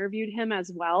have interviewed him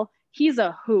as well. He's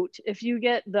a hoot. If you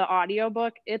get the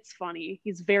audiobook, it's funny.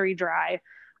 He's very dry.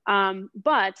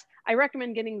 But I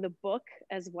recommend getting the book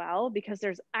as well, because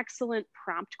there's excellent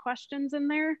prompt questions in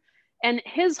there. And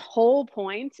his whole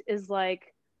point is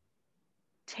like,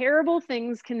 terrible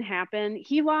things can happen.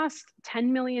 He lost $10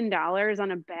 million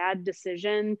on a bad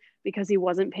decision because he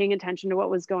wasn't paying attention to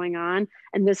what was going on.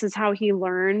 And this is how he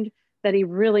learned that he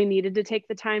really needed to take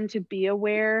the time to be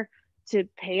aware, to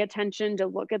pay attention, to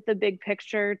look at the big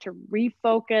picture, to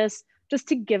refocus, just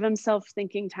to give himself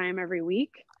thinking time every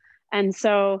week. And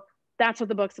so that's what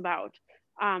the book's about,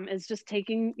 is just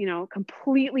taking, you know,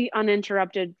 completely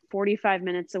uninterrupted 45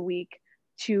 minutes a week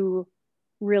to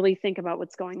really think about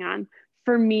what's going on.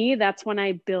 For me, that's when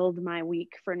I build my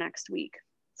week for next week.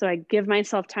 So I give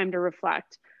myself time to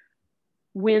reflect.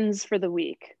 Wins for the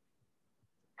week.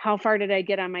 How far did I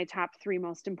get on my top 3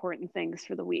 most important things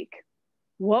for the week?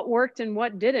 What worked and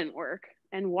what didn't work,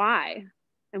 and why?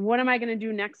 And what am I going to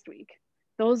do next week?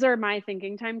 Those are my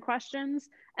thinking time questions.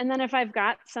 And then if I've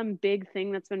got some big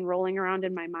thing that's been rolling around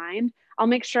in my mind, I'll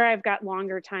make sure I've got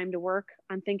longer time to work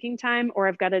on thinking time, or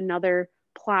I've got another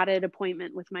plotted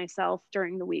appointment with myself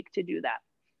during the week to do that.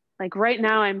 Like right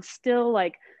now, I'm still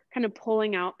like kind of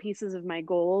pulling out pieces of my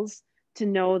goals to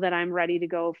know that I'm ready to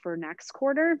go for next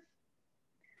quarter.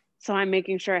 So I'm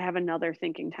making sure I have another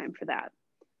thinking time for that.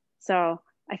 So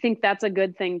I think that's a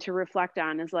good thing to reflect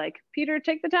on, is like, Peter,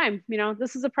 take the time. You know,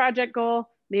 this is a project goal.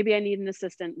 Maybe I need an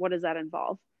assistant. What does that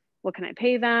involve? What can I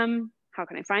pay them? How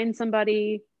can I find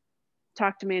somebody?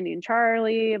 Talk to Mandy and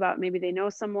Charlie about maybe they know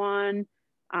someone.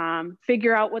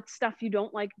 Figure out what stuff you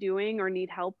don't like doing or need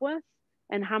help with,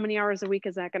 and how many hours a week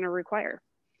is that going to require.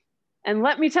 And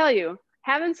let me tell you,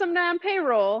 having someone on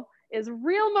payroll is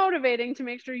real motivating to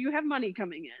make sure you have money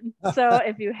coming in. So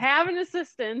if you have an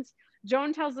assistant,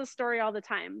 Joan tells this story all the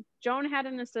time. Joan had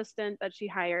an assistant that she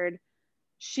hired.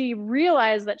 She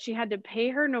realized that she had to pay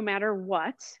her no matter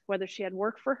what, whether she had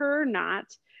work for her or not.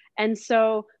 And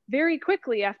so very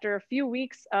quickly, after a few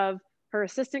weeks of her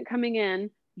assistant coming in,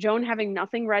 Joan having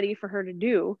nothing ready for her to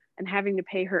do and having to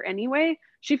pay her anyway,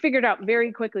 she figured out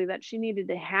very quickly that she needed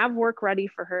to have work ready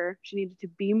for her. She needed to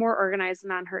be more organized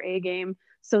and on her A game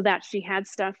so that she had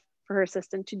stuff for her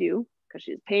assistant to do, because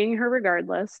she's paying her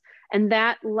regardless. And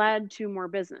that led to more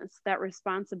business. That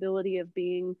responsibility of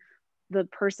being the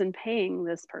person paying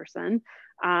this person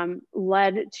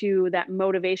led to that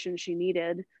motivation she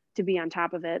needed to be on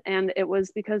top of it. And it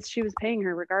was because she was paying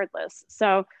her regardless.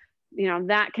 So, you know,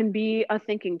 that can be a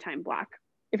thinking time block.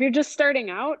 If you're just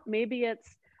starting out, maybe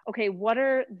it's, okay, what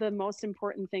are the most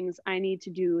important things I need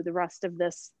to do the rest of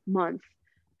this month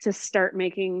to start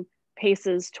making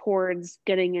paces towards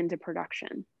getting into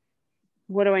production?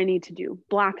 What do I need to do?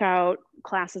 Block out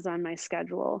classes on my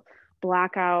schedule,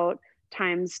 block out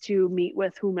times to meet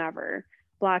with whomever,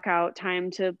 block out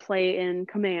time to play in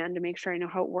Command to make sure I know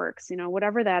how it works, you know,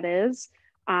 whatever that is.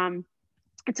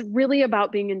 It's really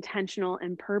about being intentional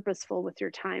and purposeful with your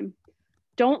time.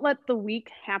 Don't let the week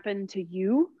happen to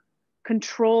you.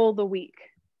 Control the week.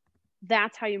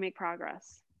 That's how you make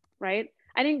progress. right?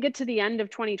 I didn't get to the end of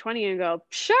 2020 and go,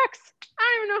 shucks, I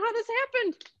don't even know how this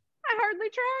happened. I hardly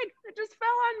tried. It just fell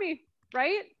on me,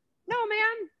 right? No,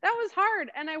 man, that was hard.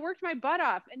 And I worked my butt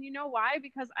off. And you know why?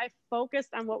 Because I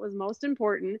focused on what was most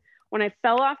important. When I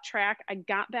fell off track, I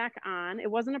got back on.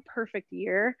 It wasn't a perfect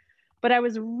year, but I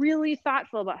was really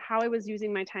thoughtful about how I was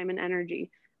using my time and energy.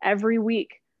 Every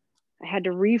week, I had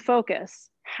to refocus.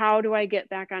 How do I get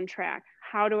back on track?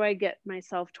 How do I get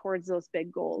myself towards those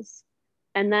big goals?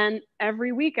 And then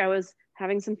every week I was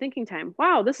having some thinking time.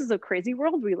 Wow, this is a crazy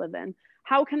world we live in.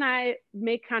 How can I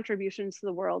make contributions to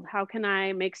the world? How can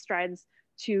I make strides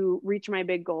to reach my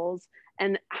big goals?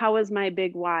 And how is my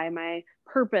big why, my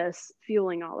purpose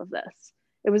fueling all of this?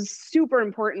 It was super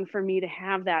important for me to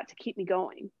have that to keep me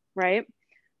going, right?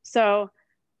 So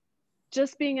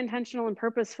just being intentional and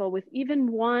purposeful with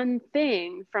even one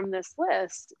thing from this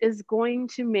list is going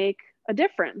to make a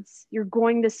difference. You're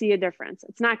going to see a difference.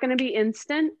 It's not going to be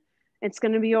instant. It's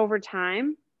going to be over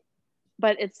time,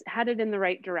 but it's headed in the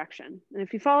right direction. And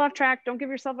if you fall off track, don't give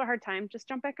yourself a hard time. Just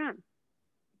jump back on.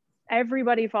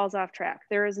 Everybody falls off track.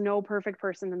 There is no perfect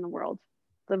person in the world.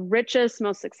 The richest,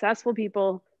 most successful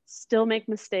people still make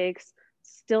mistakes,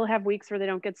 still have weeks where they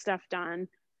don't get stuff done,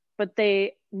 but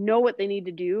they know what they need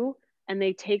to do and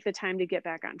they take the time to get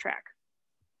back on track.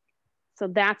 So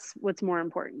that's what's more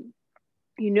important.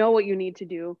 You know what you need to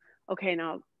do. Okay,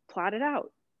 now plot it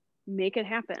out, make it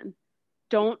happen.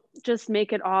 Don't just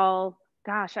make it all,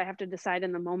 gosh, I have to decide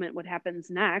in the moment what happens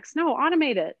next. No,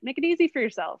 automate it, make it easy for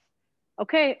yourself.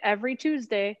 Okay, every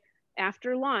Tuesday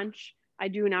after lunch, I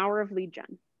do an hour of lead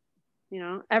gen. You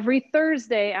know, every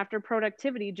Thursday after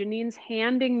productivity, Janine's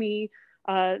handing me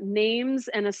names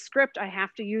and a script I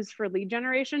have to use for lead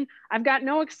generation. I've got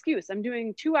no excuse. I'm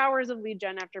doing 2 hours of lead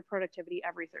gen after productivity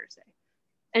every Thursday.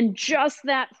 And just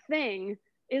that thing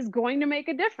is going to make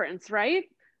a difference, right?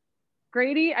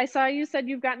 Grady, I saw you said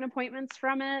you've gotten appointments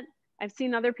from it. I've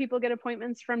seen other people get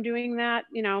appointments from doing that.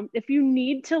 You know, if you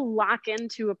need to lock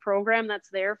into a program that's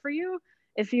there for you,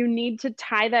 if you need to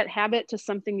tie that habit to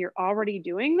something you're already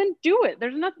doing, then do it.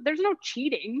 There's no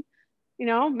cheating, you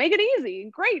know, make it easy.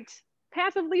 Great.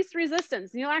 Path of least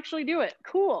resistance. You'll actually do it.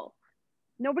 Cool.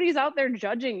 Nobody's out there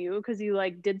judging you because you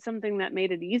like did something that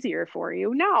made it easier for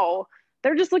you. No,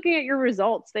 they're just looking at your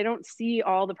results. They don't see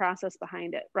all the process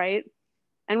behind it, right?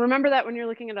 And remember that when you're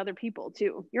looking at other people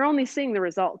too, you're only seeing the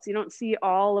results. You don't see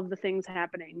all of the things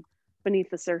happening beneath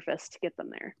the surface to get them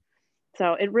there.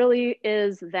 So it really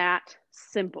is that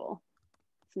simple.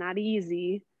 It's not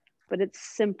easy, but it's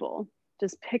simple.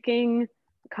 Just picking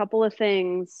a couple of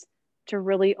things to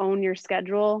really own your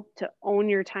schedule, to own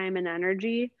your time and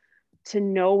energy, to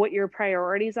know what your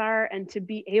priorities are, and to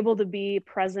be able to be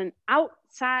present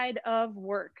outside of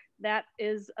work. That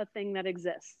is a thing that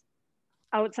exists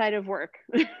outside of work.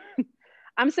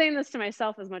 I'm saying this to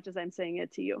myself as much as I'm saying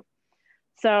it to you.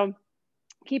 So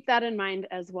keep that in mind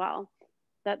as well,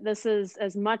 that this is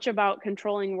as much about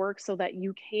controlling work so that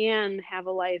you can have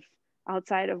a life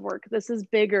outside of work. This is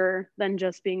bigger than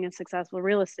just being a successful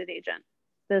real estate agent.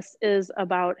 This is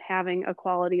about having a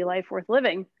quality life worth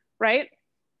living, right?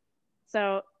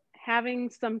 So having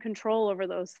some control over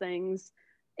those things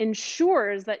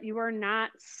ensures that you are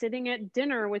not sitting at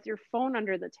dinner with your phone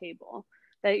under the table,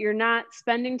 that you're not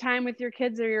spending time with your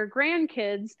kids or your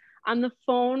grandkids on the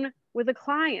phone with a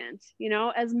client. You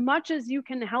know, as much as you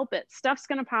can help it, stuff's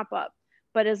going to pop up,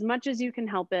 but as much as you can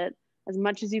help it, as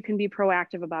much as you can be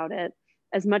proactive about it,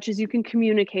 as much as you can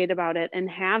communicate about it and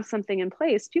have something in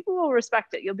place, people will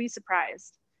respect it. You'll be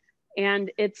surprised.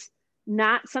 And it's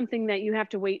not something that you have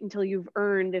to wait until you've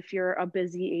earned if you're a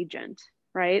busy agent,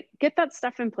 right? Get that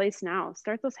stuff in place now.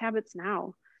 Start those habits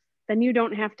now. Then you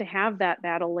don't have to have that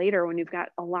battle later when you've got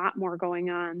a lot more going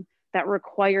on that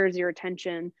requires your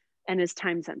attention and is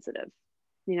time sensitive.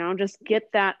 You know, just get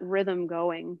that rhythm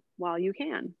going while you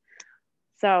can.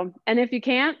 So, and if you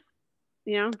can't,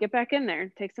 you know, get back in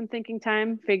there, take some thinking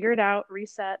time, figure it out,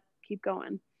 reset, keep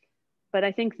going. But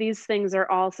I think these things are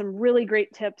all some really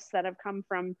great tips that have come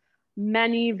from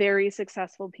many very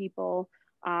successful people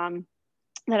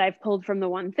that I've pulled from the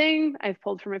one thing. I've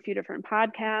pulled from a few different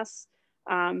podcasts.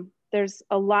 There's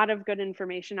a lot of good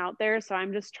information out there. So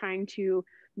I'm just trying to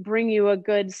bring you a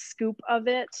good scoop of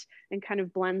it and kind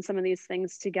of blend some of these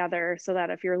things together so that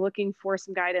if you're looking for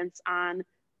some guidance on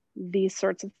these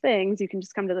sorts of things, you can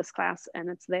just come to this class and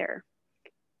it's there.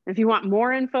 If you want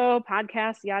more info,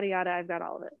 podcasts, yada, yada, I've got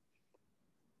all of it.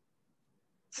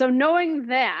 So knowing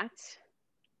that,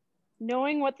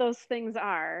 knowing what those things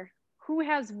are, who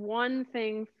has one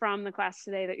thing from the class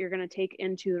today that you're going to take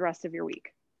into the rest of your week?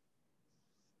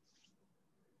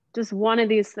 Just one of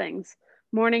these things.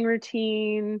 Morning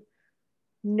routine,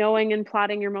 knowing and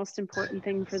plotting your most important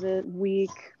thing for the week.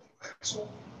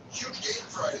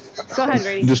 Go ahead,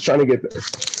 Grady. Just trying to get there.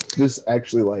 Just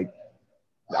actually like,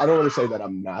 I don't want to say that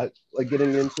I'm not like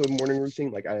getting into a morning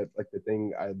routine. Like I like the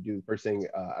thing I do first thing.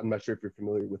 I'm not sure if you're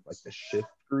familiar with like the shift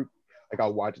group. Like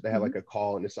I'll watch it. They have like a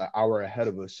call and it's an hour ahead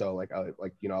of us. So like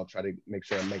I'll try to make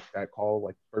sure I make that call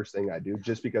like first thing I do,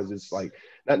 just because it's like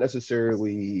not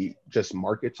necessarily just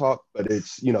market talk, but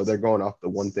it's they're going off the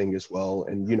one thing as well.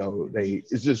 And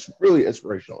it's just really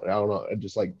inspirational. And I don't know, I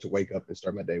just like to wake up and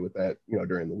start my day with that,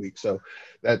 during the week. So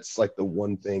that's like the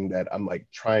one thing that I'm like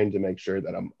trying to make sure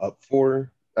that I'm up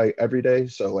for every day.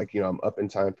 So like, I'm up in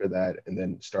time for that and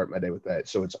then start my day with that.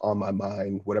 So it's on my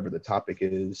mind, whatever the topic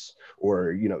is,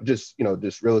 or, just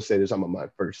real estate is on my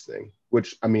mind first thing,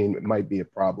 which I mean, it might be a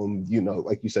problem,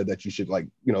 like you said, that you should like,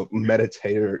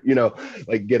 meditate or,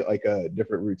 like get like a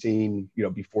different routine,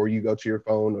 before you go to your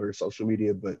phone or social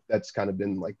media. But that's kind of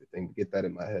been like the thing to get that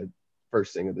in my head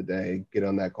first thing of the day, get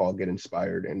on that call, get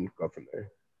inspired and go from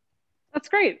there. That's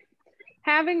great.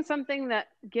 Having something that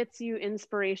gets you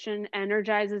inspiration,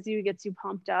 energizes you, gets you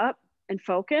pumped up and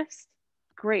focused,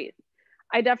 great.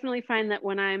 I definitely find that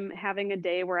when I'm having a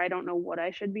day where I don't know what I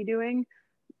should be doing,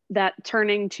 that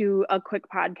turning to a quick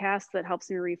podcast that helps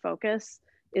me refocus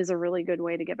is a really good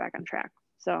way to get back on track.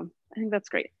 So I think that's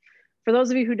great. For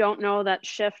those of you who don't know, that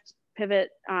Shift Pivot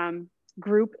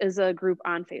group is a group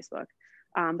on Facebook,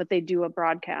 but they do a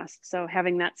broadcast. So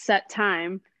having that set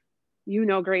time,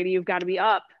 Grady, you've got to be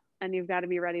up and you've got to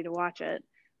be ready to watch it.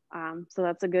 So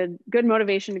that's a good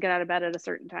motivation to get out of bed at a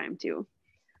certain time too.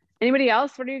 Anybody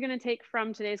else? What are you going to take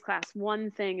from today's class? One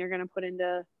thing you're going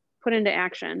to put into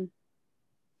action.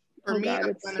 For me, God,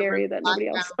 it's scary that nobody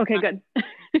else. Okay, good.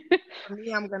 For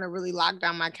me, I'm going to really lock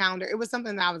down my calendar. It was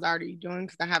something that I was already doing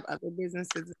because I have other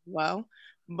businesses as well.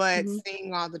 But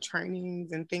seeing all the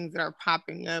trainings and things that are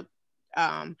popping up,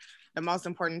 the most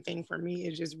important thing for me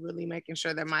is just really making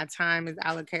sure that my time is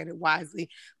allocated wisely,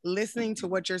 listening to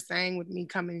what you're saying with me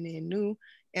coming in new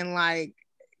and like,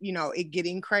 it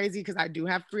getting crazy because I do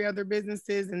have 3 other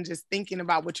businesses, and just thinking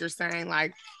about what you're saying,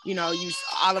 like, you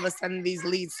all of a sudden these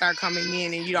leads start coming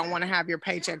in and you don't want to have your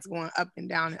paychecks going up and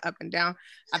down and up and down.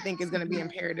 I think it's going to be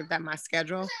imperative that my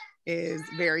schedule is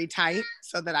very tight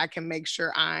so that I can make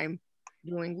sure I'm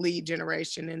doing lead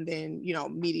generation and then,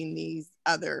 meeting these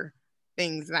other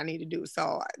things that I need to do.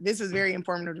 So this is very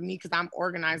informative to me because I'm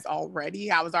organized already.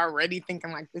 I was already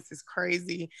thinking like, this is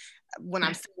crazy when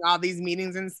I'm seeing all these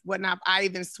meetings and whatnot. I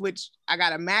even switched. I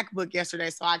got a MacBook yesterday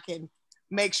so I can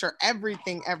make sure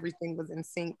everything was in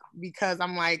sync, because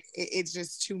I'm like, it's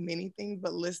just too many things.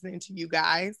 But listening to you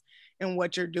guys and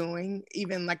what you're doing,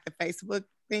 even like the Facebook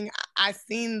thing, I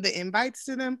seen the invites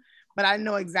to them, but I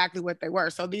know exactly what they were.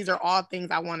 So these are all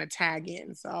things I want to tag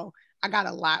in. So I got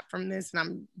a lot from this and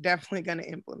I'm definitely going to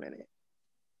implement it.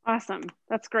 Awesome.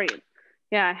 That's great.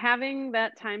 Yeah. Having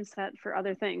that time set for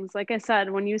other things. Like I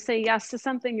said, when you say yes to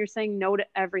something, you're saying no to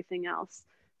everything else.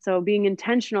 So being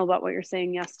intentional about what you're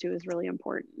saying yes to is really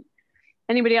important.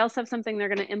 Anybody else have something they're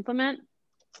going to implement?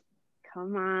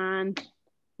 Come on.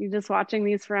 You just watching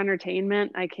these for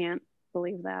entertainment? I can't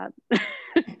believe that.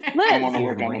 I want to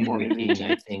work on a morning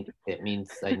routine. I think it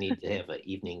means I need to have an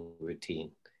evening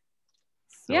routine.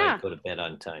 So I go to bed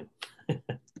on time.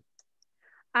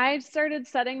 I started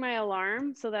setting my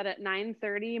alarm so that at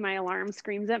 9:30, my alarm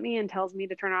screams at me and tells me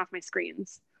to turn off my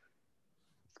screens.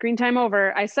 Screen time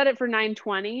over. I set it for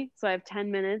 9:20. So I have 10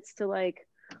 minutes to like,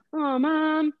 oh,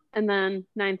 Mom. And then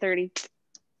 9:30,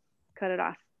 cut it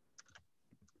off.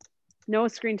 No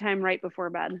screen time right before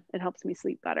bed. It helps me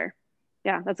sleep better.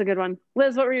 Yeah, that's a good one.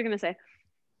 Liz, what were you going to say?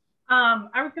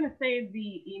 I was going to say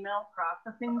the email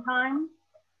processing time.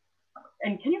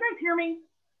 And can you guys hear me?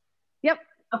 Yep.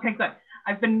 Okay, good.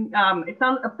 I've been,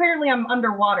 apparently I'm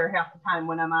underwater half the time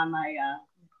when I'm on my,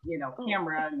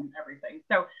 camera and everything.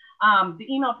 So the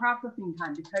email processing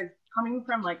time, because coming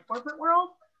from like corporate world,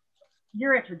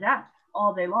 you're at your desk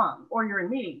all day long, or you're in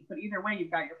meetings. But either way,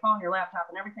 you've got your phone, your laptop,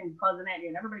 and everything's buzzing at you,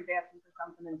 and everybody's asking for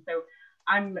something. And so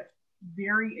I'm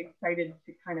very excited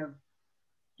to kind of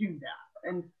do that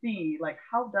and see like,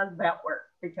 how does that work?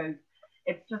 Because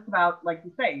it's just about, like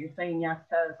you say, you're saying yes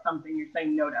to something, you're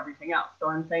saying no to everything else. So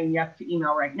I'm saying yes to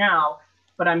email right now,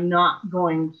 but I'm not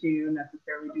going to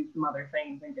necessarily do some other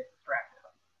things and get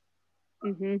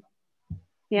distracted.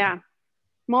 Yeah.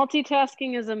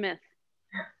 Multitasking is a myth.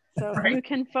 So if you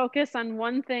can focus on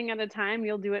one thing at a time,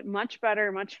 you'll do it much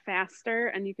better, much faster,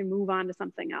 and you can move on to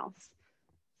something else.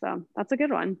 So that's a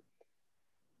good one.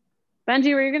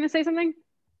 Benji, were you going to say something?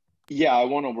 Yeah, I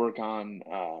want to work on,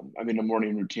 I mean, a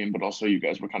morning routine, but also you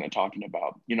guys were kind of talking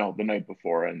about, you know, the night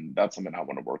before, and that's something I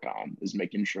want to work on, is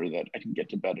making sure that I can get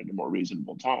to bed at a more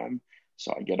reasonable time.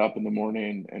 So I get up in the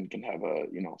morning and can have a,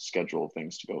 you know, schedule of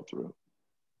things to go through.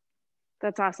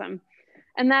 That's awesome.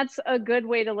 And that's a good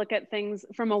way to look at things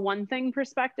from a one thing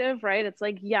perspective, right? It's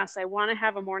like, yes, I want to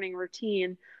have a morning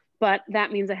routine, but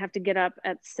that means I have to get up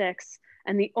at 6.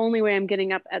 And the only way I'm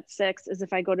getting up at 6 is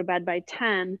if I go to bed by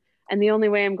 10. And the only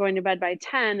way I'm going to bed by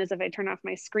 10 is if I turn off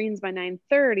my screens by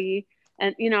 9:30.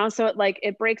 And, you know, so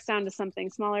it breaks down to something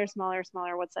smaller, smaller,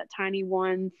 smaller. What's that tiny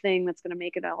one thing that's going to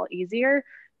make it all easier?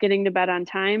 Getting to bed on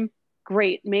time.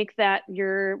 Great. Make that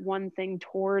your one thing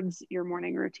towards your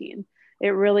morning routine. It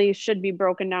really should be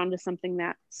broken down to something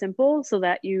that simple so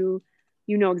that you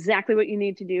know exactly what you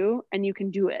need to do and you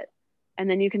can do it. And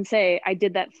then you can say, I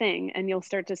did that thing, and you'll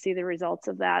start to see the results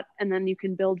of that. And then you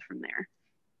can build from there.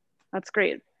 That's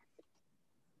great.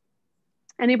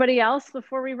 Anybody else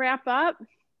before we wrap up? I'm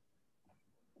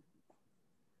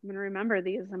going to remember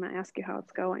these. I'm going to ask you how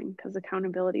it's going because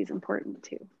accountability is important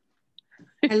too.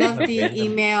 I love the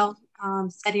email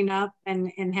setting up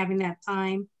and having that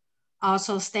time.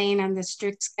 Also staying on the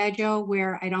strict schedule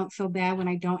where I don't feel bad when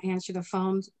I don't answer the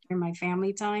phones during my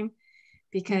family time,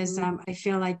 because I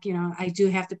feel like, you know, I do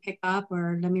have to pick up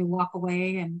or let me walk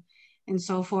away and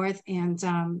so forth. And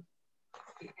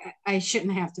I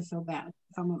shouldn't have to feel bad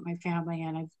if I'm with my family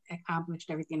and I've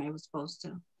accomplished everything I was supposed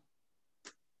to.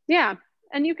 Yeah.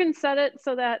 And you can set it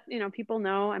so that, you know, people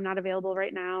know I'm not available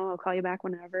right now. I'll call you back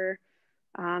whenever.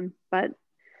 But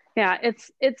yeah,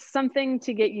 it's something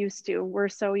to get used to. We're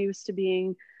so used to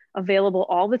being available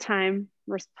all the time,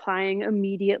 replying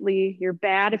immediately. You're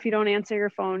bad if you don't answer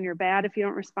your phone. You're bad if you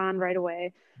don't respond right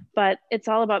away. But it's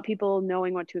all about people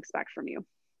knowing what to expect from you,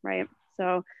 right?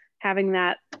 So having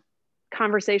that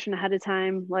conversation ahead of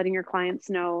time, letting your clients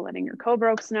know, letting your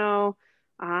co-brokes know,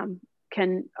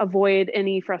 can avoid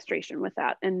any frustration with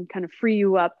that and kind of free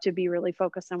you up to be really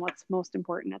focused on what's most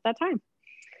important at that time.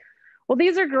 Well,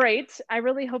 these are great. I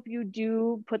really hope you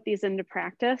do put these into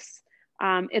practice.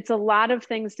 It's a lot of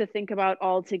things to think about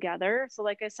all together. So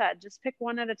like I said, just pick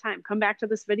one at a time. Come back to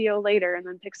this video later and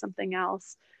then pick something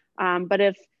else. But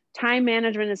if time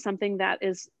management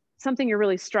is something you're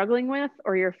really struggling with,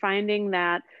 or you're finding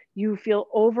that you feel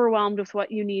overwhelmed with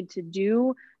what you need to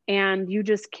do and you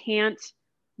just can't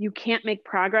make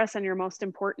progress on your most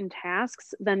important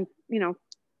tasks, then, you know,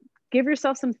 give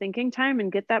yourself some thinking time and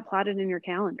get that plotted in your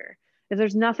calendar. If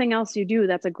there's nothing else you do,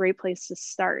 that's a great place to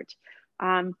start.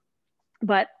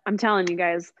 But I'm telling you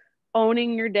guys,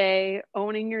 owning your day,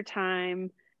 owning your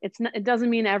time, it doesn't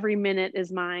mean every minute is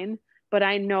mine, but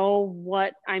I know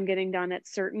what I'm getting done at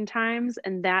certain times,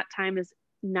 and that time is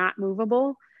not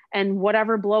movable. And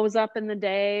whatever blows up in the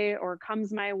day or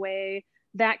comes my way,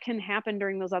 that can happen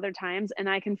during those other times. And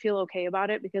I can feel okay about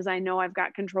it because I know I've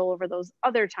got control over those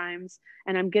other times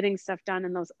and I'm getting stuff done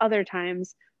in those other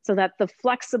times, so that the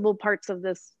flexible parts of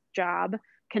this job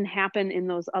can happen in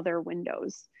those other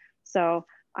windows. So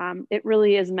it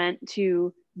really is meant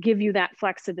to give you that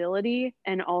flexibility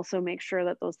and also make sure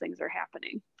that those things are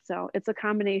happening. So it's a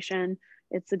combination,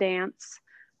 it's a dance,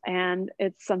 and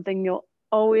it's something you'll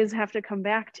always have to come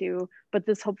back to, but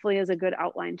this hopefully is a good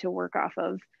outline to work off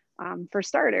of for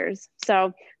starters.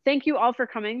 So thank you all for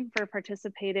coming, for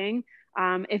participating.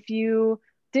 If you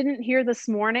didn't hear this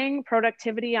morning,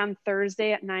 productivity on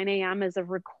Thursday at 9 a.m. is a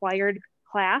required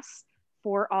class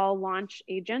for all launch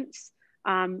agents.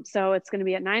 So it's going to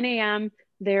be at 9 a.m.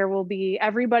 There will be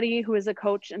everybody who is a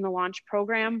coach in the launch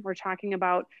program. We're talking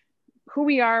about who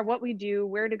we are, what we do,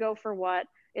 where to go for what.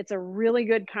 It's a really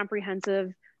good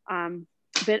comprehensive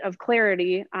bit of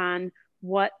clarity on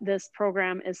what this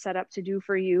program is set up to do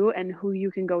for you and who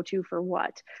you can go to for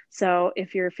what. So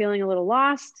if you're feeling a little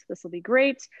lost, this will be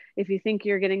great. If you think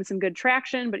you're getting some good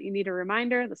traction, but you need a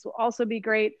reminder, this will also be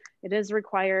great. It is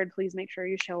required. Please make sure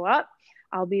you show up.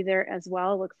 I'll be there as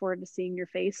well. Look forward to seeing your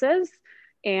faces.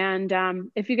 And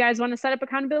if you guys want to set up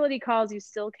accountability calls, you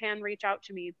still can reach out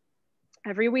to me.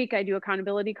 Every week I do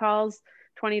accountability calls,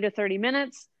 20 to 30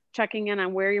 minutes, checking in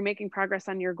on where you're making progress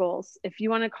on your goals. If you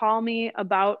want to call me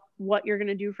about what you're going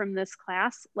to do from this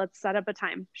class, let's set up a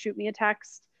time. Shoot me a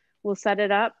text. We'll set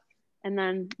it up. And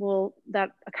then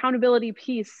that accountability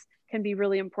piece can be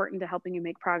really important to helping you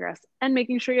make progress and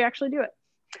making sure you actually do it.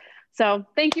 So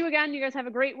thank you again. You guys have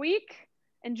a great week.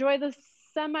 Enjoy the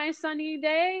semi-sunny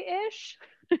day-ish.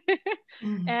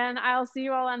 And I'll see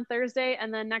you all on Thursday.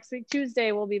 And then next week,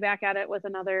 Tuesday, we'll be back at it with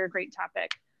another great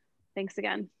topic. Thanks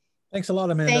again. Thanks a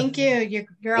lot, Amanda. Thank you.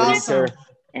 You're awesome.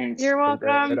 You're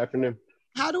welcome. Good afternoon.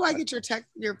 How do I get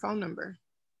your phone number?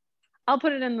 I'll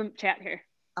put it in the chat here.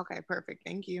 Okay, perfect.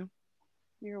 Thank you.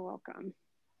 You're welcome.